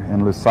stringer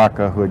in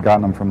Lusaka, who had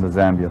gotten them from the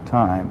Zambia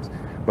Times.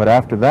 But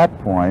after that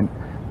point,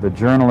 the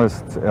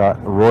journalists,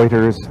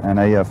 Reuters and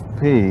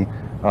AFP,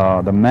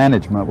 the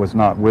management was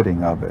not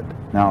witting of it.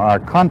 Now, our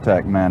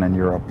contact man in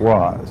Europe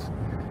was,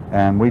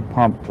 and we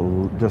pumped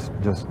just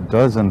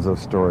dozens of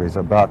stories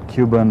about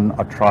Cuban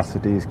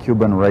atrocities,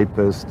 Cuban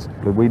rapists.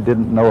 We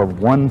didn't know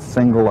of one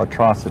single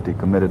atrocity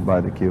committed by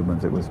the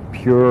Cubans. It was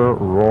pure,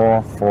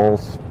 raw,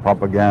 false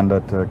propaganda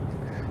to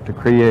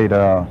create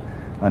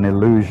an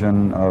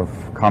illusion of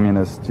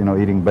communists,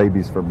 eating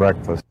babies for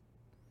breakfast.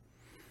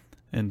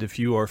 And if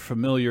you are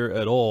familiar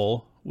at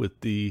all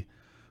with the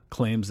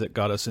claims that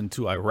got us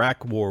into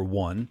Iraq War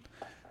I,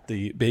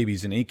 the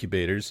babies in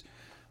incubators,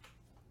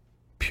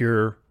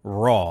 pure,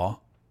 raw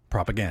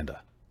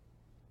propaganda.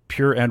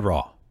 Pure and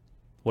raw.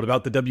 What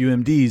about the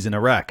WMDs in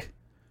Iraq?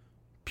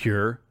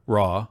 Pure,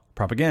 raw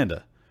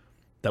propaganda.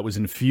 That was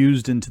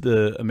infused into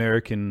the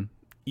American,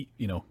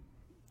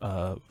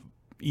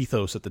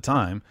 ethos at the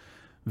time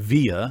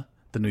via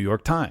the New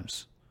York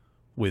Times,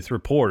 with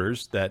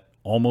reporters that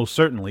almost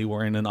certainly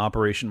were in an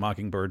Operation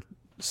Mockingbird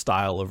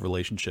style of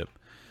relationship.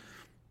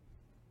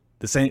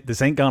 This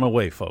ain't gone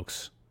away,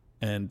 folks.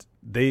 And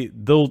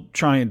they'll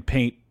try and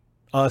paint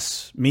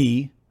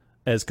me,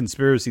 as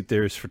conspiracy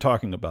theorists for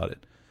talking about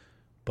it.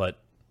 But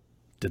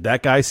did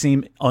that guy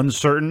seem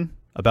uncertain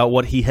about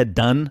what he had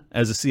done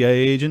as a CIA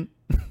agent?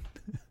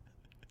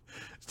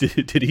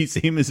 Did he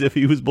seem as if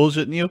he was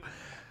bullshitting you?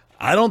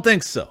 I don't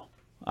think so.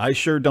 I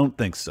sure don't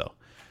think so.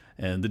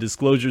 And the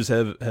disclosures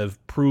have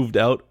proved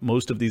out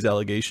most of these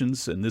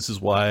allegations, and this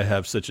is why I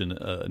have such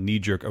a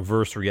knee-jerk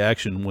averse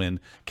reaction when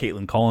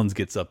Caitlin Collins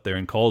gets up there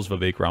and calls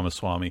Vivek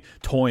Ramaswamy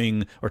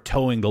towing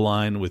the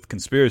line with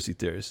conspiracy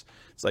theorists.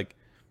 It's like,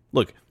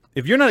 look,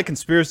 if you're not a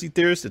conspiracy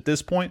theorist at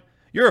this point,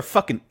 you're a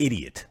fucking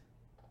idiot.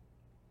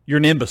 You're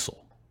an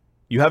imbecile.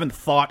 You haven't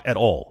thought at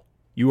all.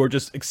 You are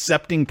just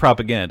accepting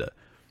propaganda.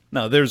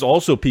 Now, there's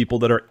also people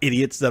that are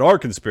idiots that are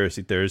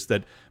conspiracy theorists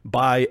that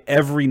buy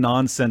every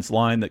nonsense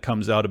line that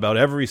comes out about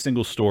every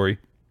single story.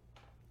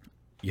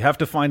 You have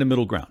to find a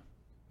middle ground.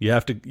 You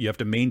have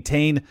to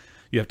maintain,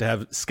 you have to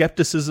have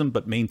skepticism,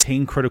 but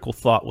maintain critical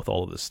thought with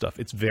all of this stuff.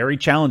 It's very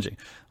challenging.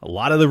 A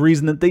lot of the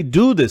reason that they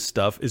do this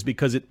stuff is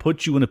because it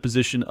puts you in a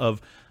position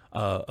of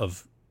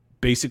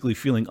basically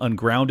feeling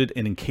ungrounded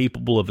and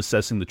incapable of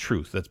assessing the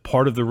truth. That's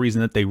part of the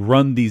reason that they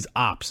run these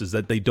ops, is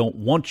that they don't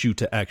want you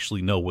to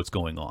actually know what's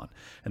going on.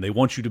 And they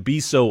want you to be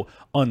so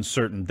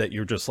uncertain that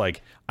you're just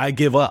like, I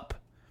give up.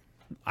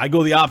 I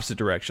go the opposite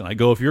direction. I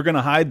go, if you're going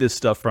to hide this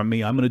stuff from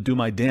me, I'm going to do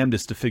my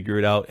damnedest to figure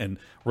it out and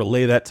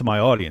relay that to my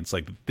audience.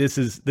 Like, this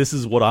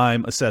is what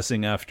I'm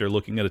assessing after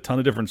looking at a ton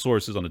of different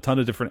sources on a ton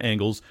of different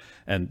angles,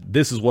 and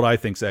this is what I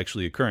think is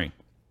actually occurring.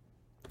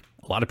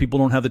 A lot of people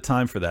don't have the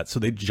time for that, so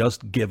they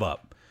just give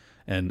up.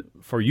 And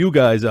for you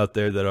guys out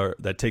there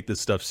that take this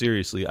stuff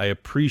seriously, I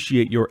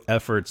appreciate your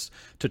efforts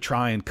to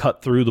try and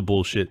cut through the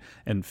bullshit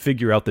and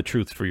figure out the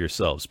truth for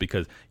yourselves,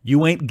 because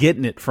you ain't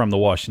getting it from the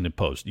Washington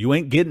Post. You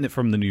ain't getting it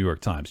from the New York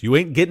Times. You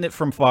ain't getting it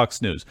from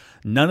Fox News.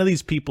 None of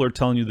these people are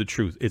telling you the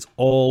truth. It's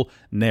all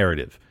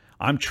narrative.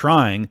 I'm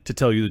trying to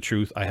tell you the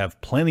truth. I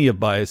have plenty of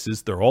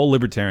biases. They're all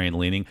libertarian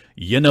leaning.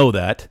 You know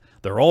that.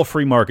 They're all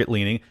free market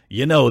leaning.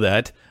 You know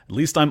that. At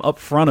least I'm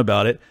upfront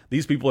about it.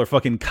 These people are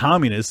fucking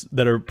communists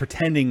that are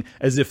pretending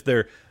as if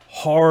they're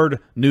hard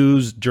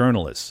news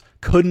journalists.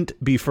 Couldn't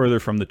be further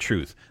from the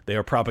truth. They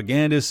are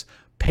propagandists,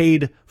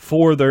 paid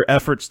for their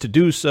efforts to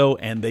do so,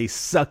 and they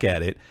suck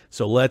at it.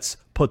 So let's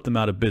put them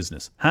out of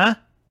business. Huh?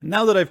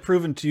 Now that I've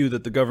proven to you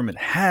that the government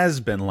has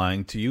been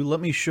lying to you, let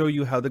me show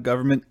you how the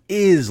government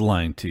is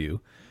lying to you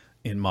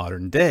in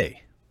modern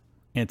day.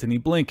 Antony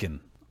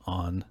Blinken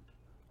on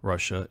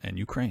Russia and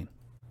Ukraine.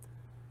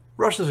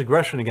 Russia's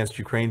aggression against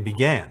Ukraine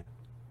began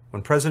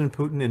when President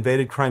Putin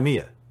invaded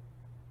Crimea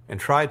and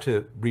tried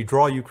to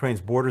redraw Ukraine's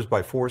borders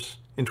by force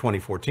in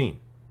 2014.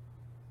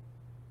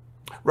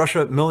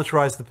 Russia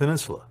militarized the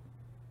peninsula,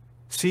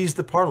 seized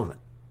the parliament,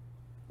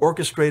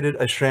 orchestrated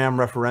a sham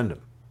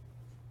referendum,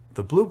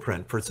 the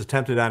blueprint for its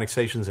attempted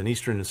annexations in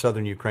eastern and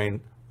southern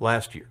Ukraine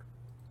last year.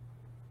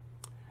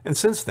 And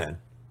since then,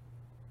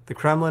 the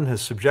Kremlin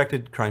has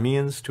subjected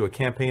Crimeans to a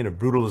campaign of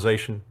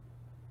brutalization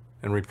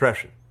and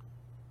repression.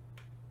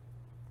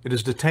 It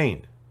has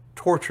detained,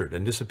 tortured,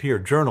 and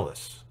disappeared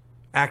journalists,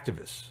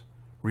 activists,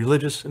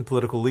 religious and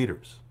political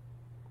leaders.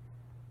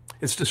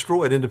 It's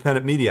destroyed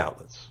independent media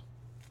outlets,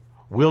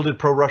 wielded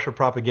pro-Russia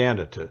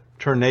propaganda to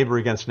turn neighbor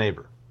against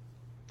neighbor,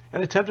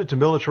 and attempted to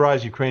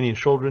militarize Ukrainian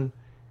children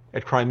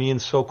at Crimean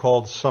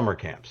so-called summer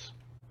camps.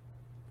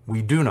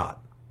 We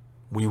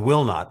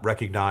will not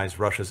recognize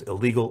Russia's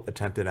illegal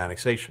attempted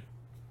annexation.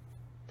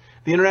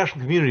 The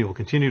international community will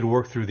continue to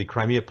work through the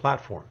Crimea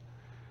platform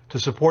to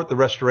support the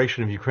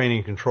restoration of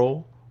Ukrainian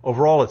control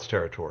over all its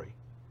territory,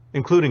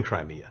 including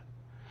Crimea,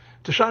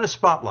 to shine a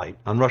spotlight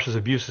on Russia's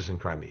abuses in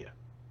Crimea,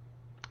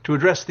 to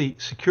address the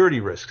security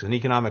risks and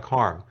economic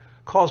harm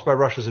caused by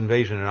Russia's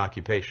invasion and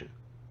occupation,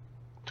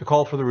 to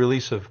call for the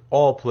release of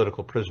all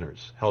political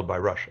prisoners held by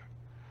Russia.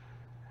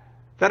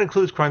 That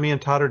includes Crimean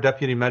Tatar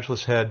Deputy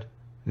Mejlis head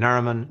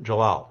Nariman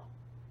Jalal,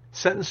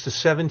 sentenced to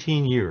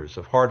 17 years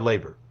of hard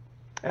labor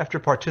after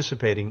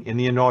participating in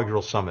the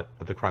inaugural summit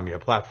of the Crimea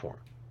Platform.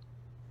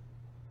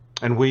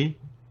 And we,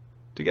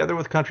 together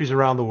with countries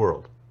around the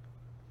world,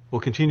 will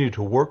continue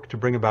to work to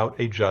bring about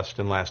a just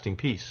and lasting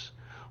peace,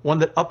 one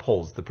that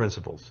upholds the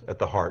principles at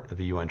the heart of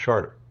the UN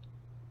Charter.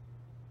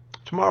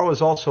 Tomorrow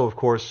is also, of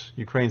course,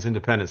 Ukraine's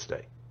Independence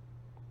Day,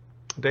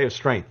 a day of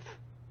strength,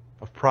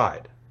 of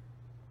pride.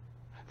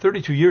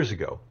 32 years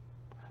ago,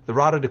 the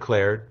Rada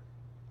declared,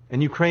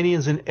 and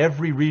Ukrainians in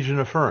every region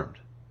affirmed,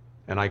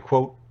 and I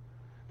quote,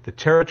 "The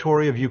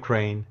territory of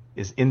Ukraine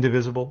is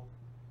indivisible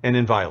and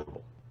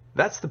inviolable."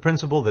 That's the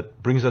principle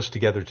that brings us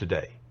together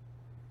today.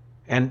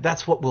 And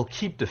that's what we'll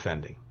keep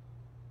defending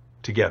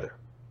together.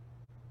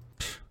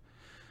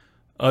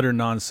 Utter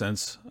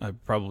nonsense. I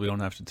probably don't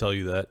have to tell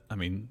you that. I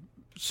mean,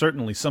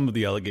 certainly some of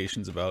the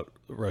allegations about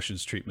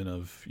Russia's treatment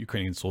of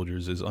Ukrainian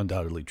soldiers is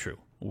undoubtedly true.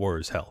 War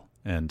is hell.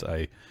 And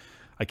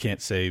I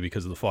can't say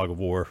because of the fog of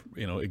war,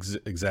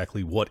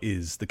 exactly what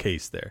is the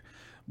case there.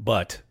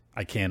 But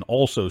I can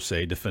also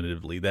say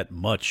definitively that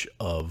much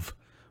of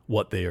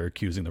what they are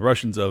accusing the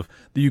Russians of,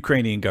 the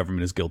Ukrainian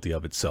government is guilty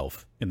of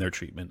itself in their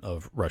treatment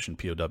of Russian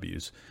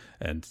POWs.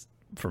 And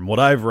from what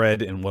I've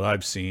read and what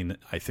I've seen,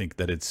 I think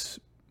that it's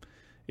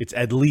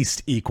at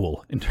least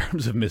equal in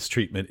terms of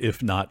mistreatment,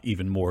 if not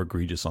even more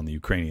egregious on the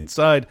Ukrainian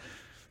side.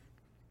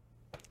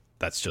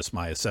 That's just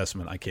my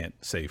assessment. I can't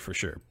say for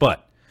sure.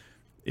 But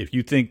if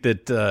you think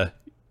that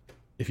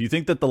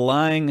the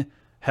lying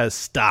has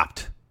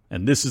stopped,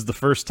 and this is the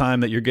first time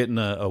that you're getting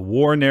a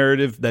war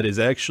narrative that is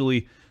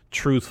actually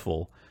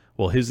truthful,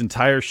 well, his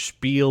entire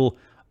spiel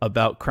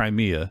about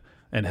Crimea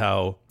and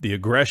how the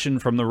aggression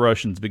from the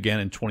Russians began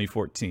in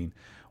 2014,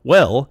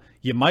 well,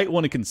 you might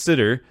want to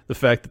consider the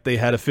fact that they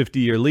had a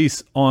 50-year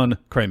lease on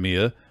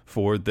Crimea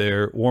for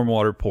their warm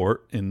water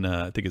port in,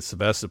 I think it's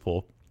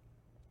Sevastopol,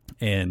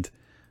 and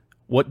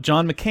what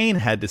John McCain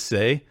had to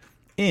say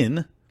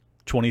in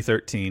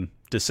 2013,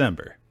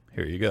 December.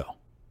 Here you go.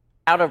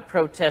 Out of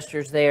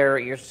protesters there,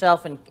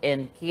 yourself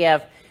in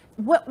Kiev,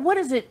 what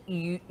is it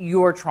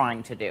you're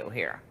trying to do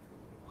here?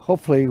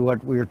 Hopefully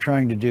what we're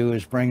trying to do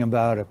is bring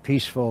about a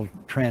peaceful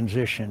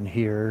transition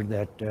here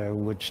that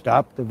would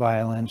stop the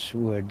violence,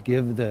 would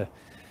give the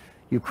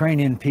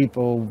Ukrainian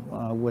people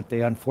what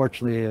they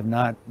unfortunately have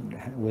not,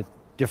 with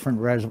different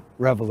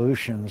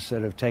revolutions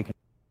that have taken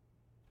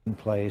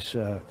place,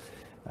 a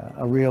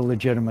real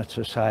legitimate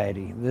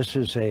society. This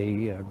is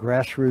a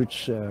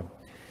grassroots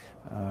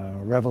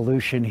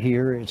revolution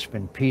here. It's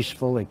been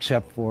peaceful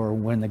except for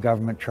when the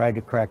government tried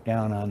to crack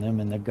down on them,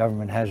 and the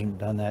government hasn't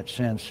done that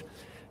since.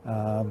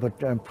 But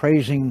I'm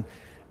praising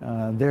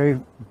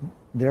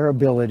their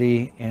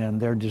ability and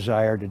their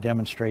desire to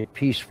demonstrate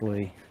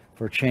peacefully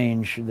for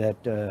change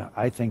that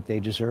I think they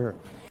deserve.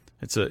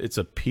 It's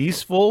a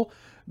peaceful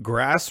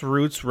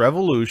grassroots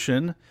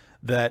revolution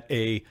that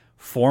a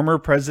former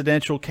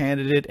presidential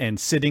candidate and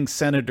sitting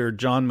Senator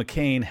John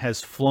McCain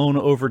has flown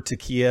over to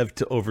Kiev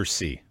to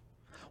oversee.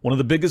 One of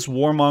the biggest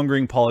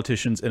warmongering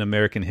politicians in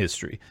American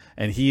history.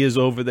 And he is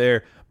over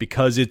there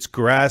because it's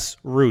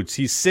grassroots.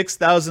 He's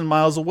 6,000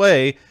 miles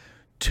away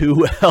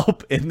to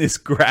help in this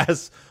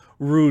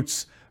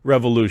grassroots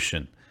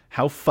revolution.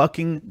 How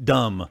fucking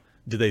dumb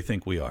do they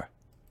think we are?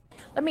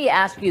 Let me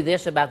ask you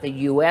this about the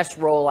U.S.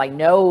 role. I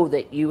know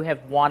that you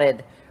have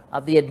wanted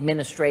the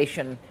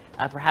administration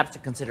perhaps to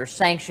consider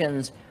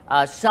sanctions,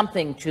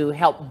 something to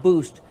help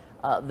boost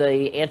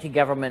the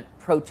anti-government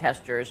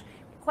protesters.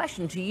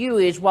 Question to you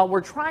is, while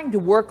we're trying to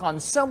work on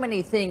so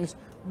many things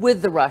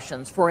with the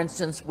Russians, for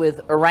instance, with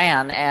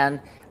Iran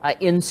and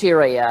in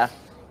Syria,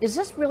 is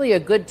this really a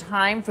good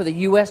time for the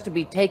U.S. to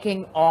be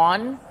taking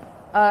on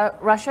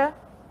Russia?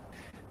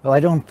 Well, I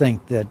don't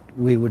think that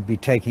we would be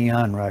taking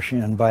on Russia.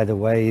 And by the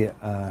way,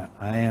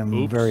 I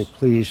am very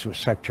pleased with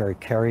Secretary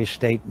Kerry's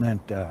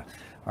statement.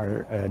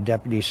 Our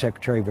Deputy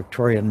Secretary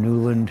Victoria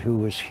Nuland, who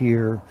was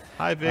here.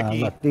 Hi,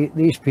 Vicky. Look,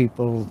 these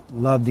people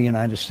love the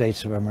United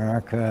States of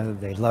America.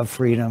 They love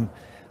freedom.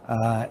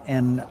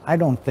 And I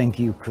don't think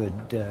you could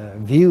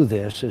view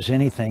this as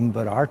anything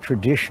but our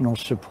traditional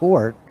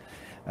support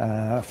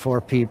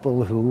for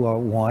people who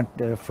want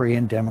a free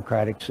and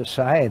democratic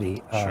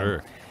society.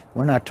 Sure.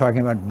 We're not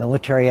talking about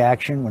military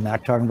action. We're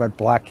not talking about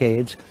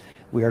blockades.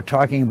 We are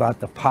talking about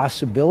the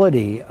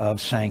possibility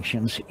of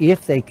sanctions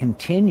if they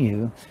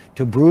continue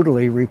to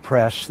brutally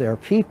repress their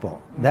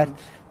people. That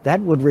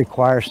would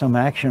require some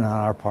action on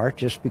our part,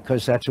 just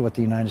because that's what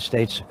the United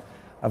States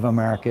of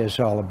America is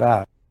all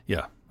about.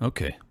 Yeah.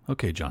 Okay.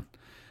 Okay, John.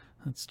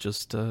 That's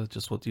just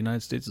what the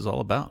United States is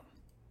all about.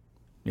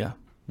 Yeah.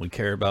 We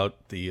care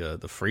about the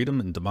freedom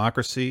and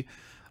democracy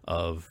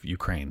of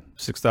Ukraine,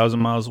 6,000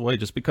 miles away,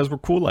 just because we're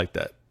cool like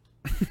that.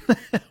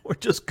 We're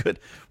just good.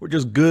 We're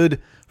just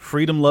good,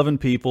 freedom-loving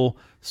people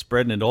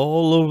spreading it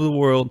all over the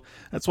world.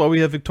 That's why we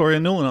have Victoria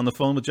Nuland on the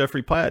phone with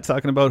Jeffrey Pyatt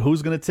talking about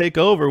who's going to take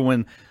over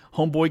when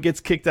homeboy gets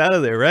kicked out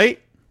of there,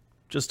 right?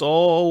 Just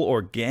all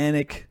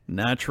organic,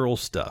 natural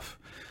stuff.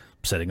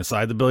 Setting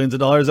aside the billions of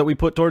dollars that we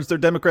put towards their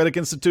democratic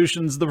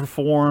institutions, the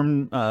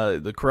reform,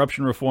 the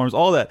corruption reforms,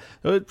 all that.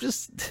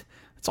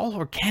 It's all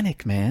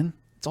organic, man.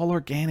 It's all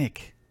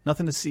organic.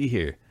 Nothing to see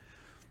here.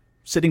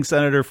 Sitting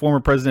senator, former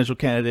presidential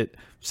candidate,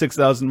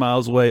 6,000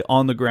 miles away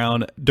on the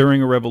ground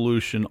during a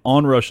revolution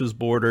on Russia's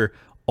border,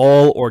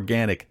 all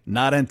organic,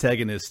 not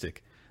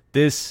antagonistic.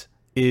 This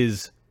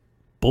is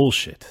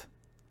bullshit.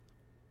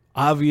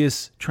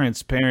 Obvious,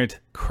 transparent,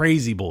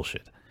 crazy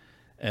bullshit.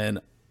 And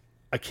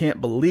I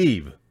can't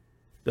believe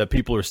that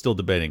people are still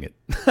debating it.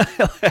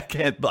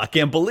 I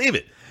can't believe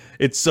it.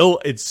 It's so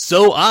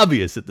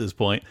obvious at this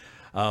point.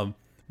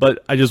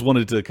 But I just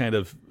wanted to kind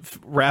of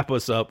wrap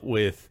us up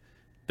with,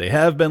 they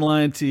have been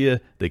lying to you,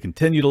 they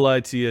continue to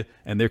lie to you,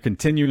 and they're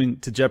continuing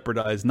to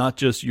jeopardize not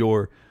just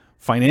your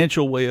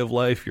financial way of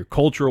life, your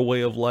cultural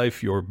way of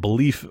life, your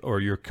belief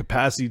or your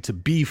capacity to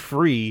be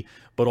free,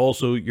 but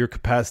also your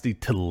capacity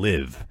to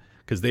live.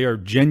 Because they are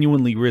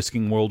genuinely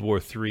risking World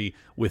War III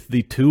with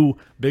the two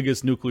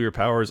biggest nuclear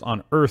powers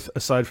on Earth,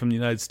 aside from the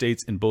United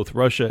States, in both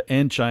Russia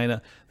and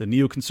China. The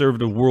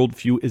neoconservative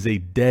worldview is a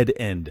dead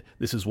end.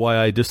 This is why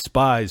I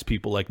despise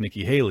people like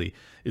Nikki Haley,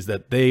 is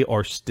that they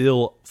are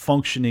still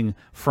functioning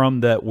from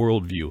that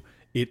worldview.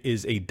 It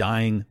is a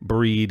dying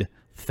breed.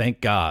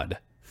 Thank God.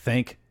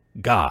 Thank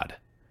God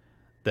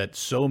that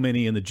so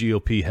many in the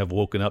GOP have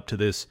woken up to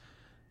this.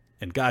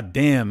 And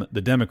goddamn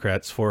the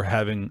Democrats for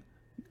having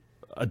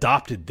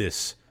adopted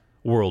this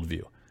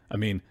worldview. I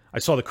mean, I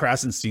saw the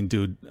Krasenstein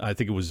dude, I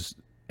think it was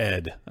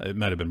Ed, it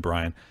might have been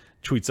Brian,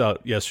 tweets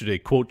out yesterday,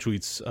 quote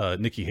tweets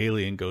Nikki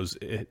Haley and goes,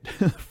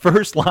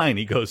 first line,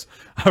 he goes,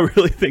 I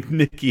really think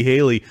Nikki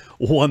Haley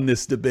won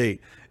this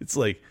debate. It's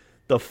like,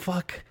 the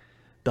fuck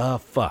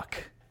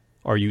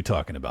are you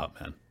talking about,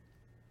 man?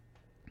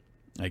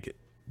 Like,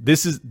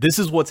 this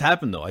is what's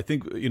happened, though. I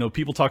think,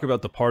 people talk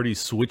about the parties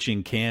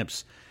switching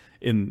camps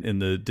in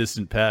the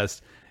distant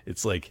past.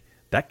 It's like,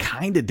 that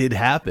kind of did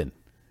happen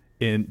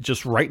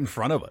just right in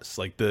front of us.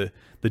 Like the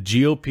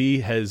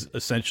GOP has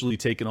essentially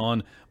taken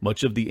on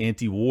much of the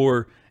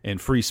anti-war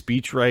and free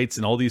speech rights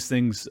and all these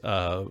things,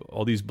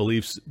 all these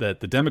beliefs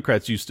that the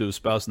Democrats used to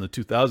espouse in the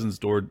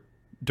 2000s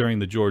during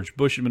the George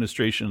Bush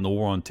administration and the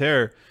war on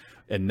terror.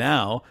 And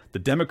now the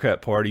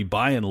Democrat Party,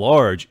 by and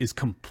large, is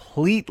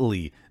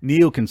completely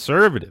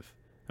neoconservative.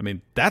 I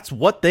mean, that's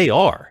what they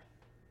are.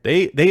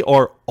 They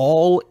are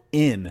all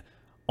in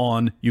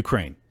on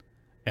Ukraine.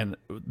 And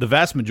the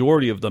vast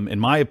majority of them, in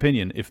my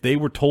opinion, if they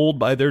were told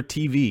by their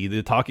TV,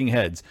 the talking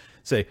heads,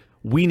 say,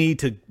 we need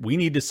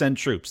to send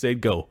troops,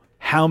 they'd go,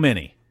 how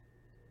many?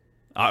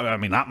 I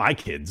mean, not my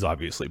kids,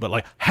 obviously, but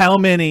like, how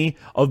many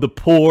of the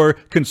poor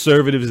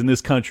conservatives in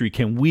this country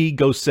can we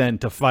go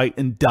send to fight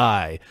and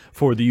die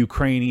for the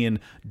Ukrainian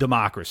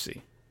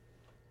democracy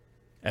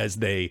as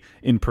they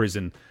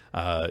imprison,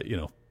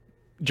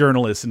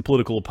 journalists and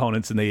political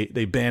opponents, and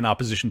they ban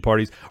opposition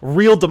parties?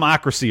 Real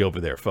democracy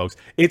over there, folks.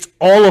 It's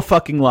all a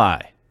fucking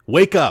lie.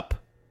 Wake up.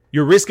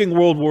 You're risking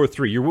World War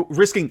III. You're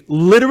risking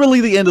literally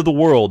the end of the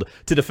world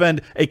to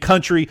defend a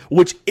country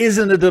which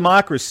isn't a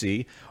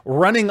democracy,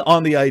 running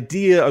on the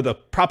idea or the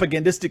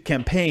propagandistic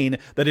campaign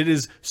that it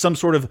is some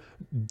sort of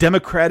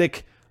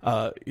democratic,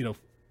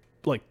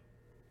 like,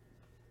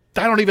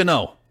 I don't even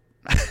know.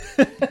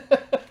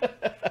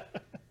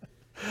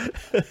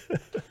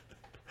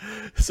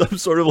 Some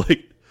sort of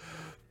like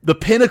the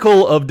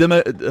pinnacle of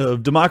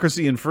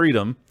democracy and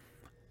freedom,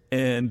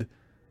 and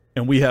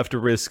we have to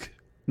risk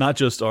not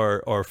just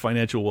our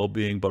financial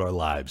well-being, but our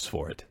lives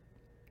for it.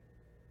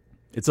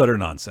 It's utter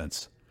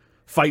nonsense.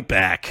 Fight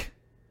back.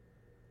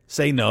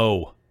 Say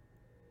no.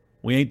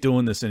 We ain't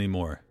doing this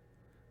anymore.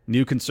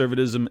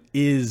 Neoconservatism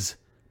is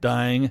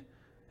dying,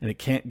 and it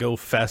can't go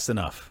fast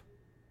enough.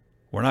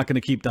 We're not going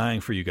to keep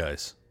dying for you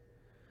guys.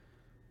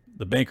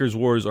 The bankers'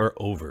 wars are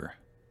over.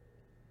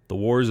 The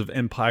wars of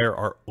empire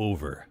are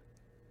over.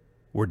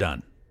 We're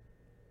done.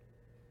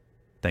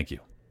 Thank you.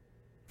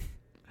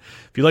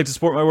 If you'd like to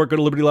support my work, go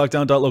to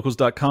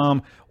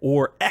libertylockdown.locals.com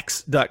or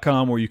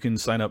x.com, where you can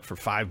sign up for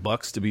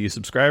 $5 to be a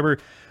subscriber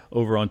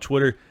over on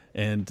Twitter.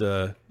 And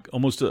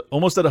almost at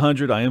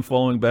 100. I am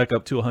following back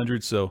up to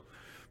 100, so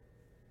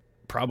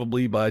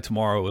probably by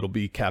tomorrow it'll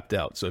be capped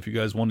out. So if you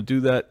guys want to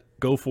do that,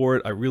 go for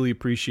it. I really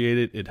appreciate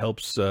it. It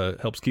helps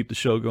keep the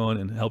show going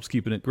and helps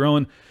keeping it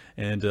growing.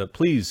 And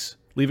please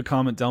leave a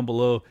comment down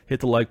below,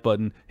 hit the like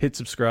button, hit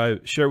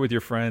subscribe, share it with your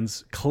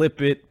friends,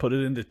 clip it, put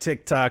it into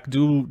TikTok,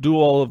 do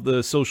all of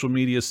the social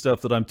media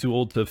stuff that I'm too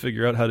old to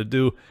figure out how to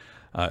do.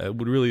 I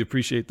would really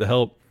appreciate the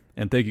help.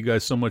 And thank you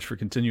guys so much for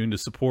continuing to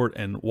support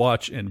and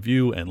watch and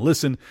view and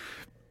listen. It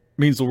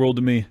means the world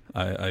to me.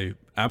 I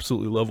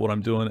absolutely love what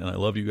I'm doing, and I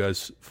love you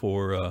guys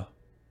for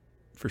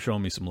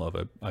showing me some love.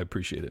 I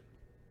appreciate it.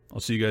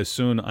 I'll see you guys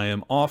soon. I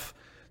am off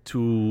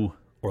to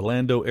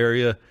Orlando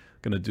area.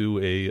 Going to do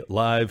a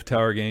live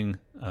Tower Gang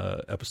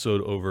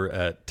episode over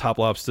at Top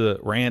Lobster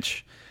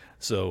Ranch.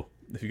 So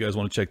if you guys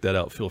want to check that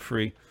out, feel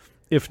free.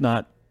 If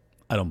not,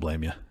 I don't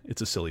blame you.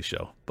 It's a silly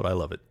show, but I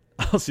love it.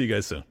 I'll see you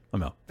guys soon.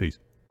 I'm out. Peace.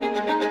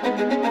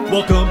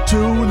 Welcome to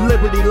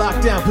Liberty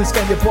Lockdown. Please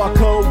scan your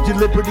barcode. Your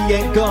liberty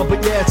ain't gone,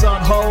 but yeah, it's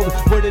on hold.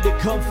 Where did it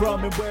come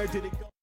from and where did it go?